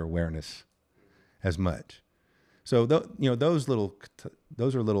notice your awareness as much. So those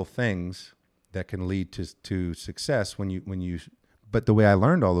are little things that can lead to success when you. But the way I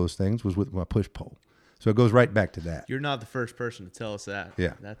learned all those things was with my push pole. So it goes right back to that. You're not the first person to tell us that.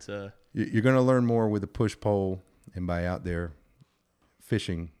 Yeah, that's You're going to learn more with the push pole and by out there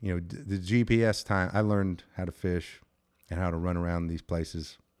fishing. You know, the GPS time. I learned how to fish and how to run around these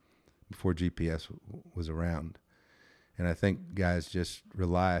places before GPS was around. And I think guys just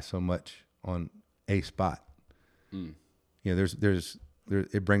rely so much on a spot. You know, there's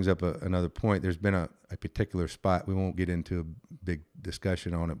it brings up another point. There's been a particular spot. We won't get into a big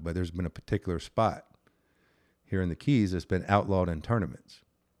discussion on it, but there's been a particular spot here in the Keys that's been outlawed in tournaments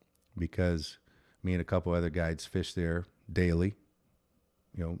because me and a couple other guides fish there daily.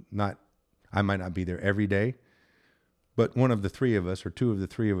 You know, I might not be there every day, but one of the three of us or two of the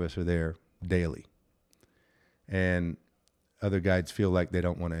three of us are there daily. And other guides feel like they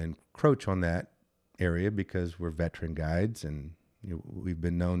don't want to encroach on that area because we're veteran guides and we've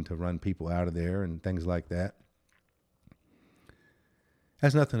been known to run people out of there and things like that.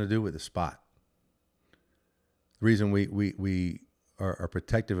 Has nothing to do with the spot. The reason we are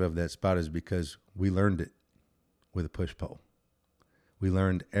protective of that spot is because we learned it with a push pole. We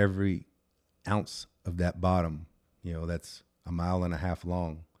learned every ounce of that bottom, you know, that's 1.5 miles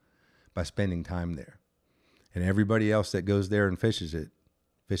long, by spending time there. And everybody else that goes there and fishes it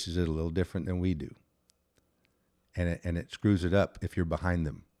a little different than we do. And it screws it up if you're behind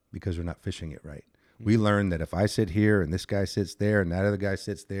them because they're not fishing it right. We learned that if I sit here and this guy sits there and that other guy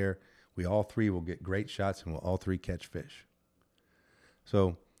sits there, we all three will get great shots and we'll all three catch fish.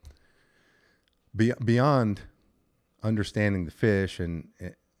 So beyond understanding the fish, and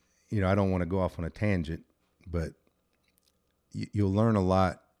you know, I don't want to go off on a tangent, but you'll learn a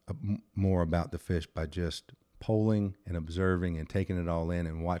lot more about the fish by just poling and observing and taking it all in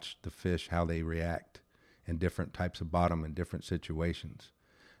and watch the fish, how they react in different types of bottom and different situations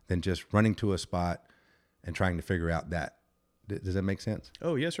than just running to a spot and trying to figure out that. Does that make sense?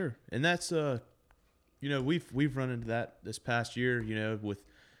 Oh, yes, sir. And that's, you know, we've run into that this past year, you know,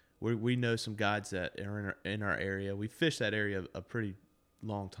 we know some guides that are in our area. We fish that area a pretty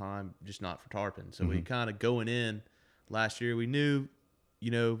long time, just not for tarpon. So we kind of going in last year, we knew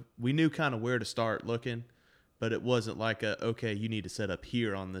kind of where to start looking, but it wasn't like okay, you need to set up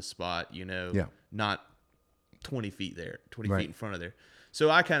here on this spot, not 20 feet there, 20 Right. feet in front of there. So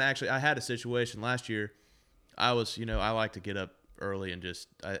I had a situation last year. I was, I like to get up early and just,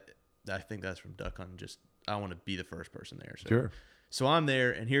 I think that's from duck hunting. Just, I want to be the first person there. So, Sure. So I'm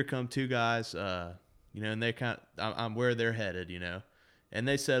there, and here come two guys, and they I'm where they're headed, and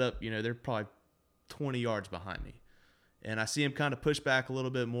they set up, they're probably 20 yards behind me. And I see him kind of push back a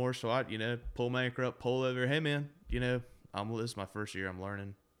little bit more. So I, pull my anchor up, pull over. Hey man, this is my first year. I'm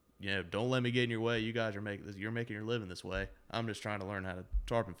learning. Don't let me get in your way. You guys you're making your living this way. I'm just trying to learn how to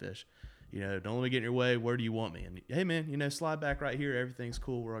tarpon fish. Don't let me get in your way. Where do you want me? And hey man, slide back right here. Everything's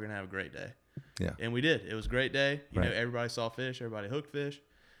cool. We're gonna have a great day. Yeah. And we did. It was a great day. Right. Everybody saw fish. Everybody hooked fish.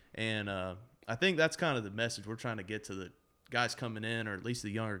 And I think that's kind of the message we're trying to get to the guys coming in, or at least the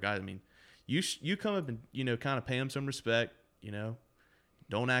younger guys. I mean, you come up and kind of pay them some respect.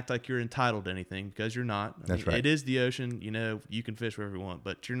 Don't act like you're entitled to anything, because you're not. I That's mean, right. It is the ocean. You can fish wherever you want,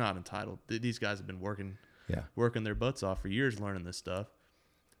 but you're not entitled. These guys have been working their butts off for years learning this stuff,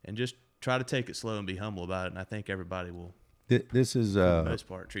 and just try to take it slow and be humble about it. And I think everybody will, This is for the most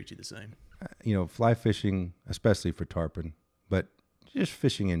part, treat you the same. Fly fishing, especially for tarpon, but just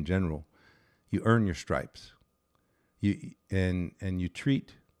fishing in general. You earn your stripes. And you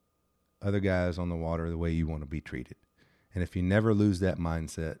treat other guys on the water the way you want to be treated. And if you never lose that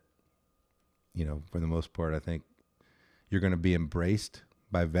mindset, for the most part, I think you're going to be embraced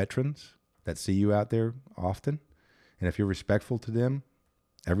by veterans that see you out there often. And if you're respectful to them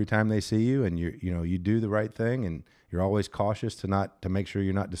every time they see you, and you do the right thing, and you're always cautious to make sure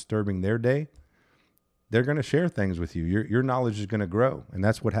you're not disturbing their day, they're going to share things with you. Your knowledge is going to grow. And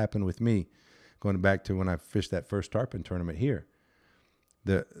that's what happened with me going back to when I fished that first tarpon tournament here.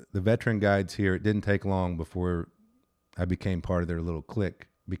 The veteran guides here, it didn't take long before I became part of their little clique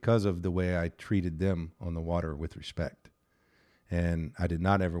because of the way I treated them on the water with respect. And I did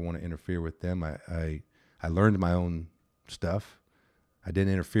not ever want to interfere with them. I learned my own stuff. I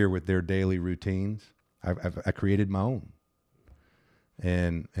didn't interfere with their daily routines. I created my own.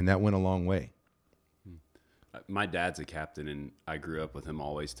 And that went a long way. My dad's a captain, and I grew up with him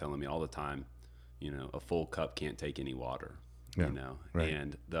always telling me all the time, a full cup can't take any water, Yeah, right.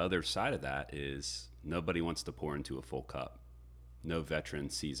 And the other side of that is nobody wants to pour into a full cup. No veteran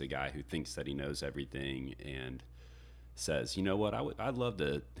sees a guy who thinks that he knows everything and says, you know what, I'd love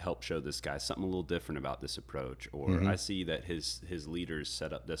to help show this guy something a little different about this approach, or I see that his leader's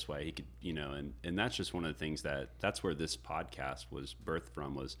set up this way. He could, and that's just one of the things that's where this podcast was birthed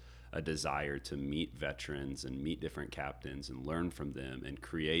from, was a desire to meet veterans and meet different captains and learn from them and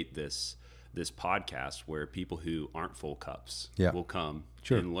create this podcast where people who aren't full cups will come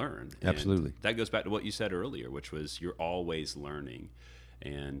and learn. And Absolutely. that goes back to what you said earlier, which was you're always learning.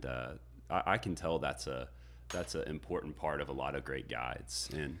 And I can tell that's an important part of a lot of great guides.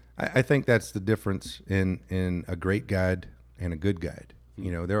 And I think that's the difference in a great guide and a good guide.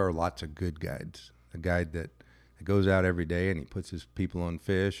 There are lots of good guides. A guide that goes out every day and he puts his people on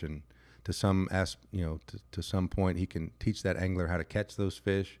fish, and to some point he can teach that angler how to catch those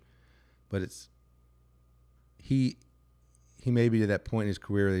fish. But he may be to that point in his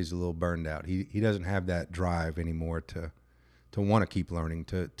career that he's a little burned out. He doesn't have that drive anymore to want to keep learning,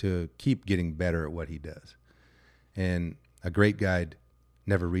 to keep getting better at what he does. And a great guide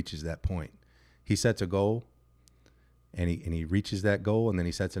never reaches that point. He sets a goal, and he reaches that goal, and then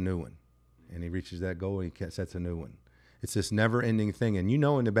he sets a new one. And he reaches that goal, and he sets a new one. It's this never-ending thing. And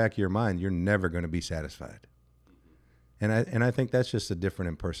in the back of your mind, you're never going to be satisfied. And I think that's just a different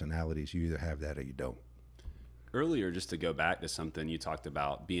in personalities. You either have that or you don't. Earlier, just to go back to something, you talked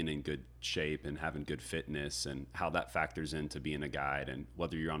about being in good shape and having good fitness and how that factors into being a guide, and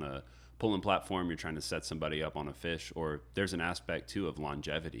whether you're on a pulling platform, you're trying to set somebody up on a fish, or there's an aspect too of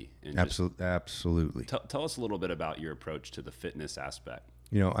longevity. And Absolutely. Tell us a little bit about your approach to the fitness aspect.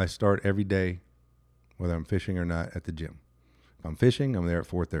 I start every day, whether I'm fishing or not, at the gym. If I'm fishing, I'm there at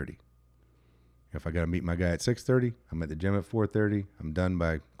 4:30. If I got to meet my guy at 6:30, I'm at the gym at 4:30. I'm done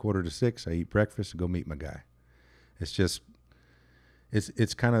by 5:45. I eat breakfast and go meet my guy. It's just,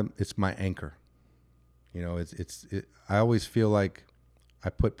 it's my anchor. I always feel like I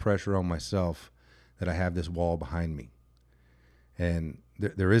put pressure on myself that I have this wall behind me. And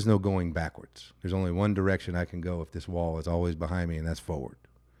there is no going backwards. There's only one direction I can go if this wall is always behind me, and that's forward.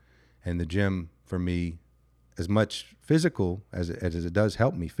 And the gym, for me, as much physical as it does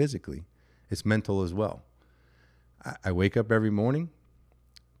help me physically, it's mental as well. I wake up every morning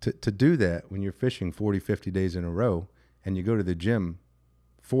to do that. When you're fishing 40, 50 days in a row and you go to the gym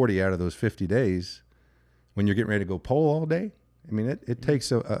 40 out of those 50 days when you're getting ready to go pole all day. I mean, it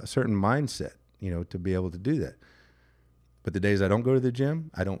takes a certain mindset, to be able to do that. But the days I don't go to the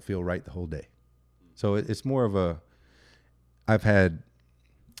gym, I don't feel right the whole day. So it's more of I've had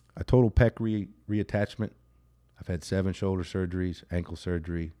a total pec reattachment. I've had 7 shoulder surgeries, ankle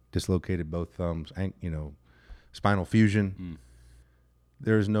surgery, dislocated both thumbs, spinal fusion.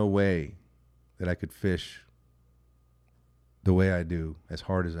 There's no way that I could fish the way I do, as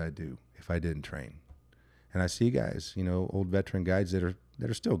hard as I do, if I didn't train. And I see guys, old veteran guides that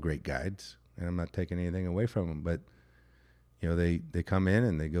are still great guides, and I'm not taking anything away from them, but they come in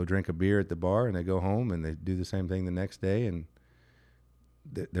and they go drink a beer at the bar and they go home and they do the same thing the next day, and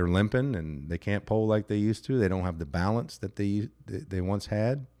they're limping and they can't pole like they used to. They don't have the balance that they once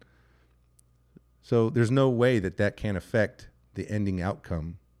had. So there's no way that can affect the ending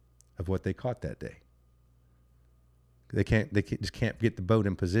outcome of what they caught that day. They just can't get the boat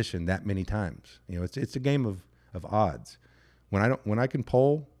in position that many times. It's a game of odds. When I can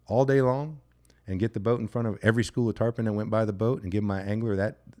pole all day long and get the boat in front of every school of tarpon that went by the boat and give my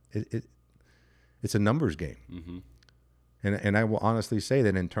angler it's a numbers game. Mm-hmm. And I will honestly say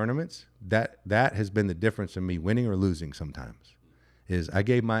that in tournaments, that has been the difference in me winning or losing sometimes, is I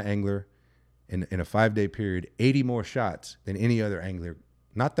gave my angler in a 5-day period 80 more shots than any other angler.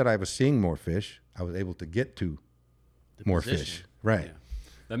 Not that I was seeing more fish, I was able to get to more fish. Right. Yeah.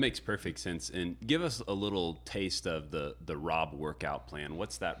 That makes perfect sense. And give us a little taste of the Rob workout plan.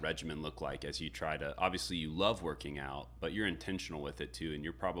 What's that regimen look like as you try to, obviously you love working out, but you're intentional with it too, and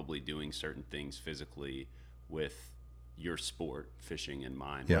you're probably doing certain things physically with your sport, fishing, in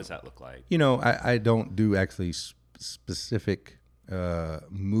mind. Yeah. What does that look like? I don't do actually specific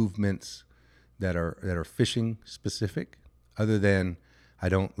movements that are fishing specific, other than I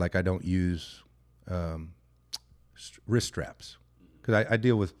don't use wrist straps, because I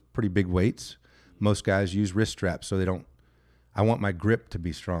deal with pretty big weights. Most guys use wrist straps, so I want my grip to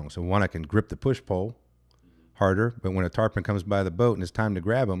be strong. So one, I can grip the push pole harder, but when a tarpon comes by the boat and it's time to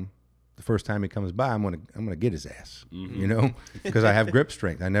grab him, the first time he comes by, I'm gonna get his ass, because I have grip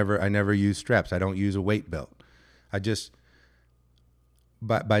strength. I never use straps. I don't use a weight belt. I just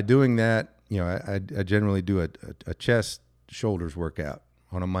by doing that, I generally do a chest shoulders workout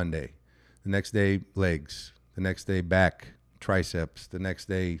on a Monday. The next day legs. The next day back, triceps. The next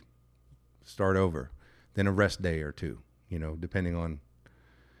day start over. Then a rest day or two. Depending on.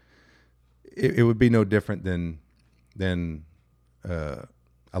 It would be no different than a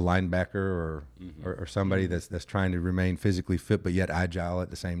linebacker or somebody that's trying to remain physically fit but yet agile at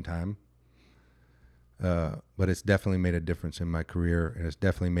the same time. But it's definitely made a difference in my career, and it's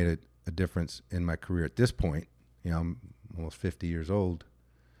definitely made a difference in my career at this point. I'm almost 50 years old.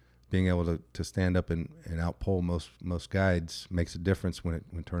 Being able to stand up and outpole most guides makes a difference when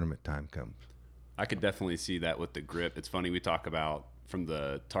tournament time comes. I could definitely see that with the grip. It's funny, we talk about from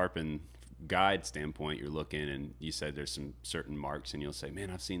the tarpon guide standpoint, you're looking and you said there's some certain marks and you'll say, man,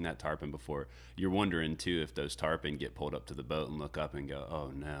 I've seen that tarpon before. You're wondering too if those tarpon get pulled up to the boat and look up and go,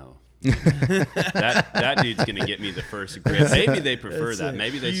 oh no. that dude's gonna get me the first grip. Maybe they prefer that.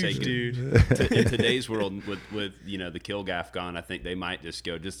 Maybe they say, dude, in today's world with the kill gaff gone, I think they might just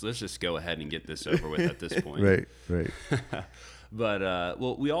go, let's just go ahead and get this over with at this point. Right. But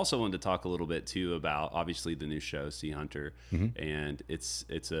well, we also wanted to talk a little bit too about obviously the new show, Sea Hunter, and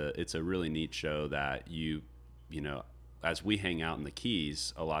it's a really neat show that you as we hang out in the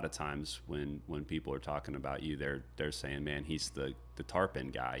Keys, a lot of times when people are talking about you, they're saying, man, he's the tarpon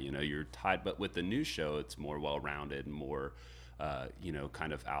guy. You're tied, but with the new show, it's more well-rounded and more,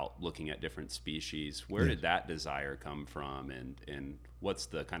 kind of out looking at different species. Where did that desire come from, and what's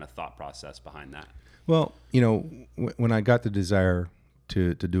the kind of thought process behind that? Well, when I got the desire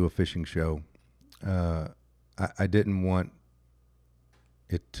to do a fishing show, I didn't want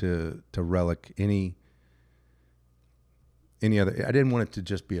it to relic any other. I didn't want it to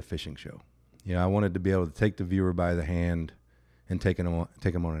just be a fishing show. I wanted to be able to take the viewer by the hand and take them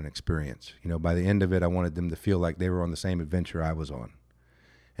on an experience. By the end of it, I wanted them to feel like they were on the same adventure I was on.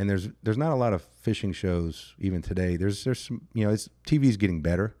 And there's not a lot of fishing shows even today. There's some, TV's getting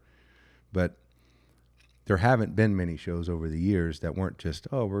better, but there haven't been many shows over the years that weren't just,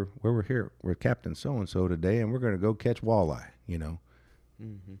 we're here, we're Captain so-and-so today, and we're going to go catch walleye,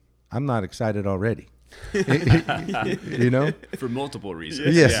 I'm not excited already. For multiple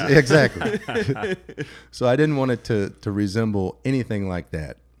reasons. Yes, exactly. So I didn't want it to resemble anything like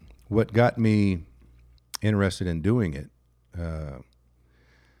that. What got me interested in doing it,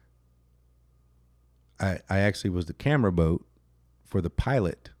 I actually was the camera boat for the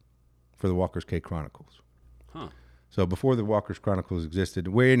pilot for the Walker's Cay Chronicles. Huh. So before the Walker's Chronicles existed,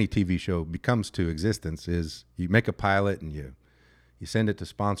 where any TV show becomes to existence is you make a pilot and you send it to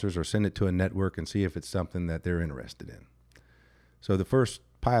sponsors or send it to a network and see if it's something that they're interested in. So the first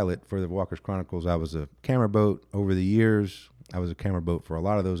pilot for the Walker's Chronicles, I was a camera boat. Over the years, I was a camera boat for a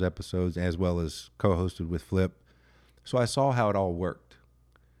lot of those episodes, as well as co-hosted with Flip. So I saw how it all worked.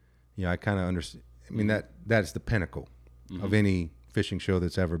 You know, I kind of understand. I mean, that's the pinnacle of any fishing show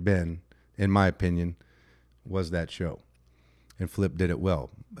that's ever been, in my opinion, was that show. And Flip did it well.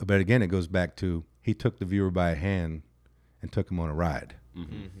 But again, it goes back to he took the viewer by a hand and took him on a ride.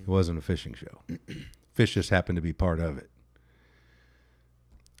 It wasn't a fishing show. Fish just happened to be part of it.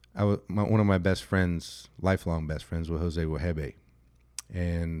 One of my best friends, lifelong best friends, was Jose Wahebe,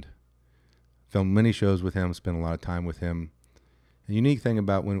 and filmed many shows with him, spent a lot of time with him. The unique thing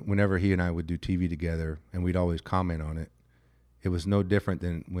about whenever he and I would do TV together, and we'd always comment on it, it was no different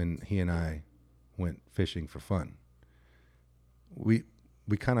than when he and I went fishing for fun. We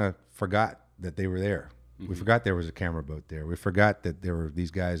kind of forgot that they were there. We forgot there was a camera boat there. We forgot that there were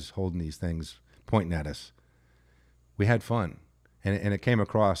these guys holding these things, pointing at us. We had fun, and it came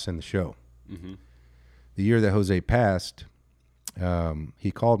across in the show. The year that Jose passed,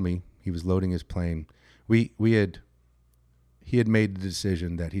 he called me. He was loading his plane. He had made the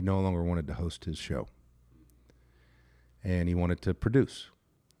decision that he no longer wanted to host his show, and he wanted to produce.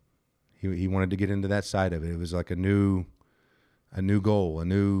 He wanted to get into that side of it. It was like a new goal, a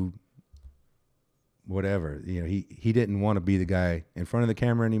new whatever. You know, he didn't want to be the guy in front of the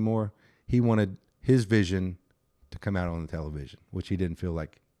camera anymore. He wanted his vision to come out on the television, which he didn't feel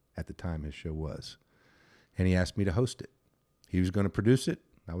like at the time his show was. And he asked me to host it. He was going to produce it.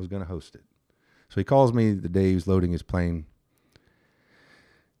 I was going to host it. So he calls me the day he was loading his plane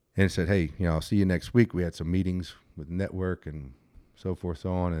and said, "Hey, you know, I'll see you next week." We had some meetings with the network and so forth,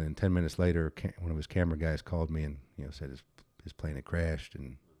 so on. And then 10 minutes later, one of his camera guys called me and, you know, said his plane had crashed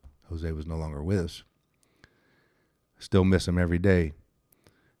and Jose was no longer with us. Still miss him every day.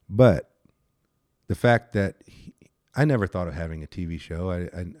 But the fact that I never thought of having a TV show. I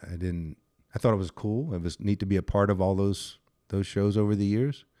didn't. I thought it was cool. It was neat to be a part of all those shows over the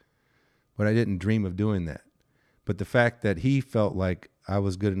years. But I didn't dream of doing that. But the fact that he felt like I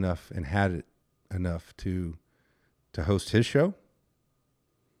was good enough and had it enough to host his show,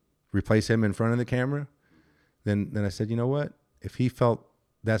 replace him in front of the camera, then I said, you know what? If he felt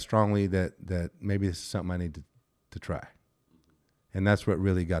that strongly that maybe this is something I need to try. And that's what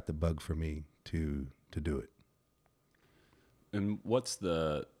really got the bug for me to do it. And what's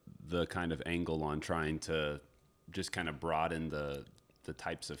the kind of angle on trying to just kind of broaden the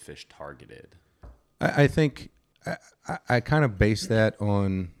types of fish targeted? I think I kind of base that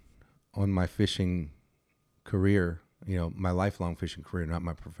on my fishing career, you know, my lifelong fishing career, not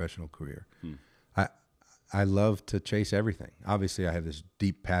my professional career. I love to chase everything. Obviously, I have this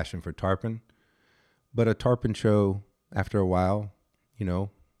deep passion for tarpon, but a tarpon show, after a while, you know,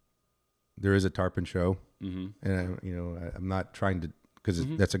 there is a tarpon show, and I'm not trying to, because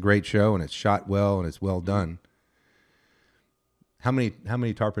that's a great show and it's shot well and it's well done. How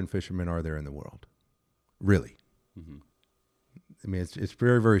many tarpon fishermen are there in the world? Really? I mean, it's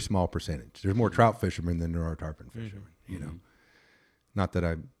very, very small percentage. There's more trout fishermen than there are tarpon fishermen. You know, not that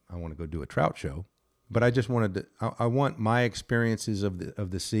I want to go do a trout show, but I just wanted to. I want my experiences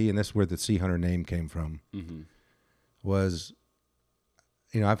of the sea, and that's where the Sea Hunter name came from. Was,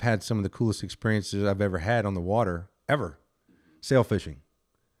 you know, I've had some of the coolest experiences I've ever had on the water ever, sail fishing,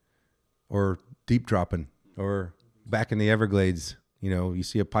 or deep dropping, or back in the Everglades. You know, you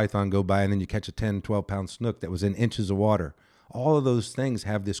see a python go by and then you catch a 10, 12-pound snook that was in inches of water. All of those things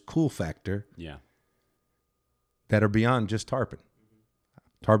have this cool factor that are beyond just tarpon.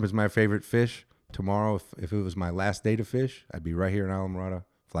 Tarpon's my favorite fish. Tomorrow, if it was my last day to fish, I'd be right here in Islamorada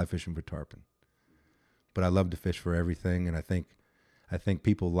fly fishing for tarpon. But I love to fish for everything, and I think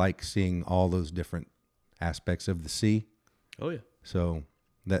people like seeing all those different aspects of the sea. Oh, yeah. So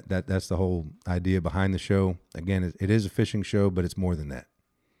that's the whole idea behind the show. Again, it is a fishing show, but it's more than that.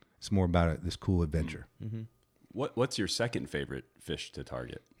 It's more about this cool adventure. What's your second favorite fish to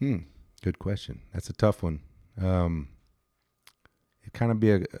target? Good question. That's a tough one. It kind of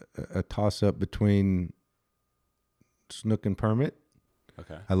be a toss up between snook and permit.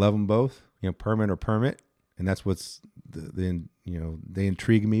 Okay. I love them both. You know, permit or permit, and that's what's they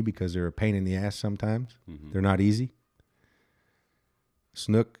intrigue me because they're a pain in the ass sometimes. They're not easy.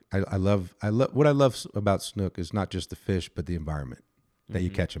 Snook, I love what I love about snook is not just the fish, but the environment that you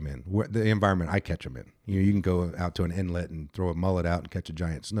catch them in. The environment I catch them in. You know, you can go out to an inlet and throw a mullet out and catch a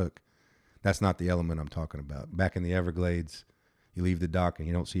giant snook. That's not the element I'm talking about. Back in the Everglades, you leave the dock and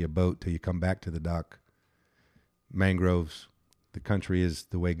you don't see a boat till you come back to the dock. mangroves. The country is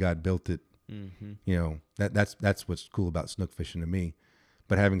the way God built it. Mm-hmm. You know, that's what's cool about snook fishing to me.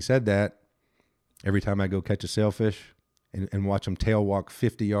 But having said that, every time I go catch a sailfish and watch them tail walk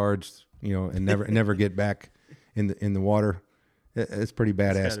 50 yards, you know, and never get back in the water, it's pretty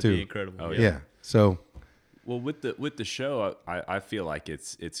badass too. Be incredible. Oh, Yeah. So, Well, with the show, I feel like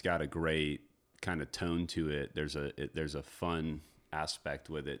it's got a great kind of tone to it. There's a fun aspect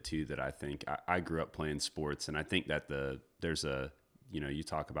with it too that I think I grew up playing sports, and I think that there's a, you know, you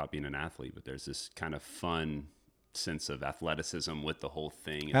talk about being an athlete, but there's this kind of fun sense of athleticism with the whole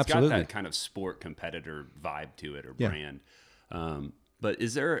thing. It's Absolutely. got that kind of sport competitor vibe to it, or Yeah. brand. But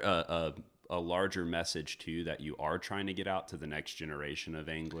is there a larger message too that you are trying to get out to the next generation of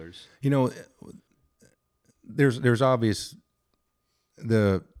anglers? you know, there's obvious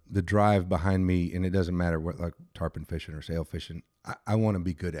the drive behind me, and it doesn't matter what, like tarpon fishing or sail fishing. I want to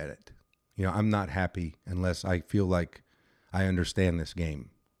be good at it. You know, I'm not happy unless I feel like I understand this game,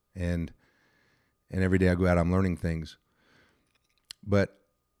 and every day I go out, I'm learning things. But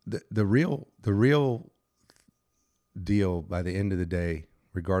the real deal by the end of the day,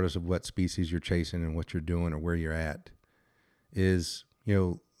 regardless of what species you're chasing and what you're doing or where you're at, is, you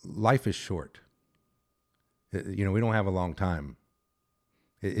know, life is short. You know, we don't have a long time.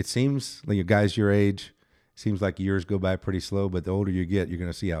 It seems like, you guys your age, seems like years go by pretty slow, but the older you get, you're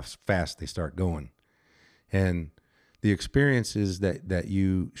going to see how fast they start going. And the experiences that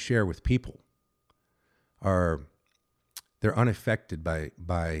you share with people they're unaffected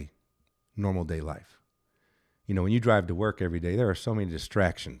by normal day life. You know, when you drive to work every day, there are so many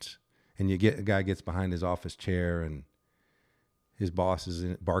distractions, and a guy gets behind his office chair and his boss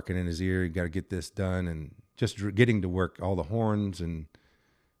is barking in his ear. You got to get this done, and just getting to work, all the horns, and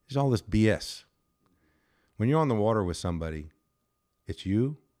there's all this BS. When you're on the water with somebody, it's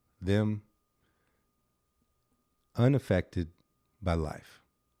you, them, unaffected by life.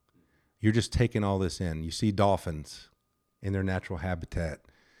 You're just taking all this in. You see dolphins in their natural habitat.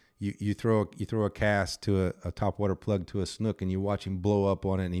 You throw a cast to a topwater plug to a snook, and you watch him blow up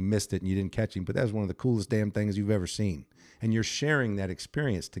on it, and he missed it, and you didn't catch him. But that was one of the coolest damn things you've ever seen. And you're sharing that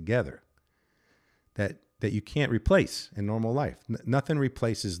experience together that you can't replace in normal life. Nothing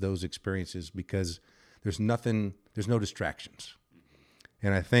replaces those experiences, because there's no distractions.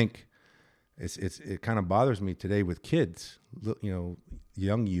 And I think it kind of bothers me today with kids, you know,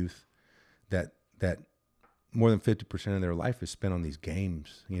 young youth, that more than 50% of their life is spent on these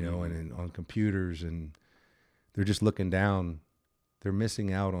games, you know, and on computers, and they're just looking down. They're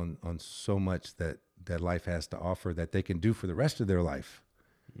missing out on so much that life has to offer that they can do for the rest of their life.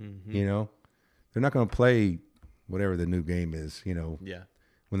 Mm-hmm. You know, they're not going to play whatever the new game is, you know,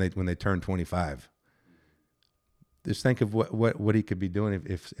 when they turn 25. Just think of what he could be doing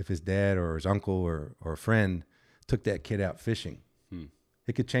if his dad or his uncle or a friend took that kid out fishing.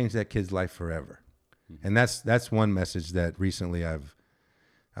 It could change that kid's life forever. And that's one message that recently I've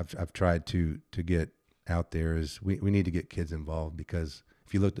tried to get out there, is we need to get kids involved, because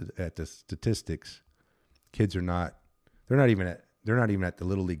if you look at the statistics, kids they're not even at the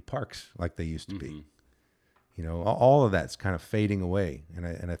little league parks like they used to be. You know, all of that's kind of fading away,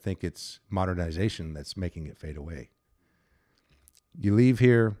 and I think it's modernization that's making it fade away. You leave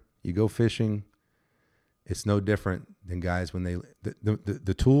here, you go fishing. It's no different than guys when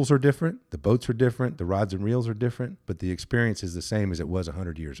the tools are different, the boats are different, the rods and reels are different, but the experience is the same as it was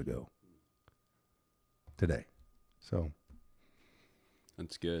 100 years ago today. So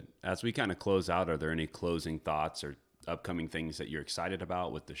that's good. As we kind of close out, are there any closing thoughts or upcoming things that you're excited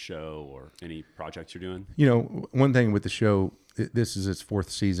about with the show, or any projects you're doing? You know, one thing with the show, this is its 4th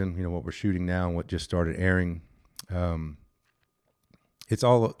season, you know, what we're shooting now and what just started airing. It's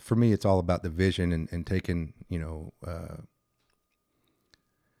all, for me, it's all about the vision and taking, you know,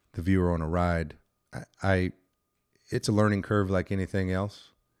 the viewer on a ride. It's a learning curve like anything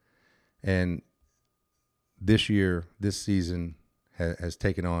else. And this season has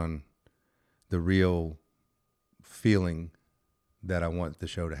taken on the real feeling that I want the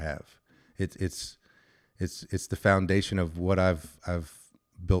show to have. It's the foundation of what I've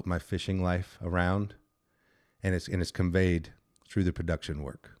built my fishing life around, and it's conveyed through the production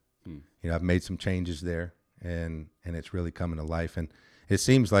work. You know, I've made some changes there, and it's really coming to life, and it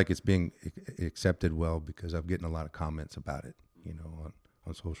seems like it's being accepted well, because I'm getting a lot of comments about it, you know,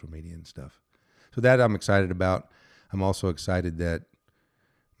 on social media and stuff. So that I'm excited about. I'm also excited that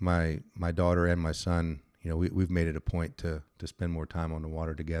my daughter and my son, you know, we've made it a point to spend more time on the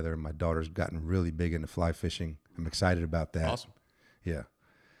water together. My daughter's gotten really big into fly fishing. I'm excited about that. Awesome. Yeah.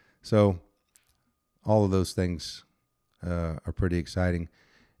 So all of those things are pretty exciting.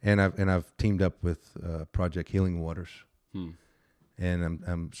 And I've teamed up with Project Healing Waters, and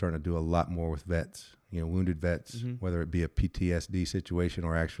I'm starting to do a lot more with vets. Wounded vets, whether it be a PTSD situation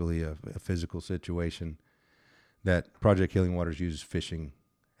or actually a physical situation. That Project Healing Waters uses fishing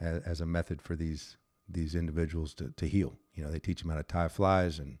as a method for these individuals to heal. They teach them how to tie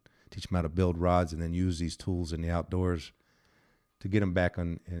flies and teach them how to build rods, and then use these tools in the outdoors to get them back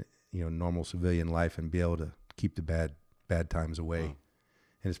on normal civilian life and be able to keep the bad times away. Wow.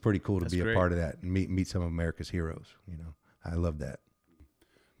 And it's pretty cool to be a part of that and meet some of America's heroes. I love that.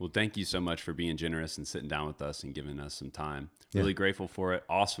 Well, thank you so much for being generous and sitting down with us and giving us some time. Really grateful for it.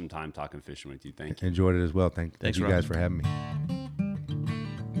 Awesome time talking fishing with you. Thank you. Enjoyed it as well. Thank you guys for having me.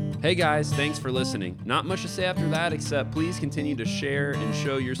 Hey guys, thanks for listening. Not much to say after that, except please continue to share and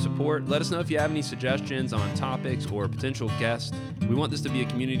show your support. Let us know if you have any suggestions on topics or potential guests. We want this to be a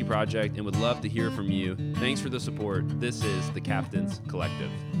community project and would love to hear from you. Thanks for the support. This is the Captain's Collective.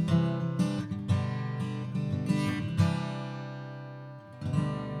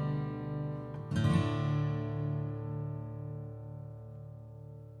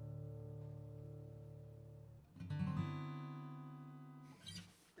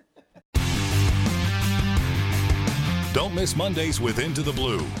 Don't miss Mondays with Into the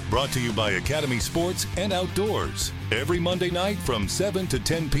Blue, brought to you by Academy Sports and Outdoors. Every Monday night from 7 to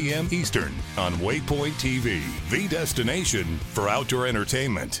 10 p.m. Eastern on Waypoint TV, the destination for outdoor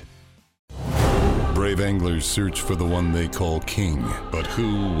entertainment. Brave anglers search for the one they call king, but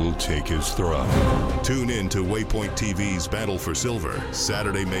who will take his throne? Tune in to Waypoint TV's Battle for Silver,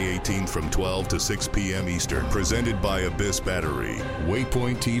 Saturday, May 18th from 12 to 6 p.m. Eastern, presented by Abyss Battery.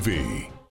 Waypoint TV.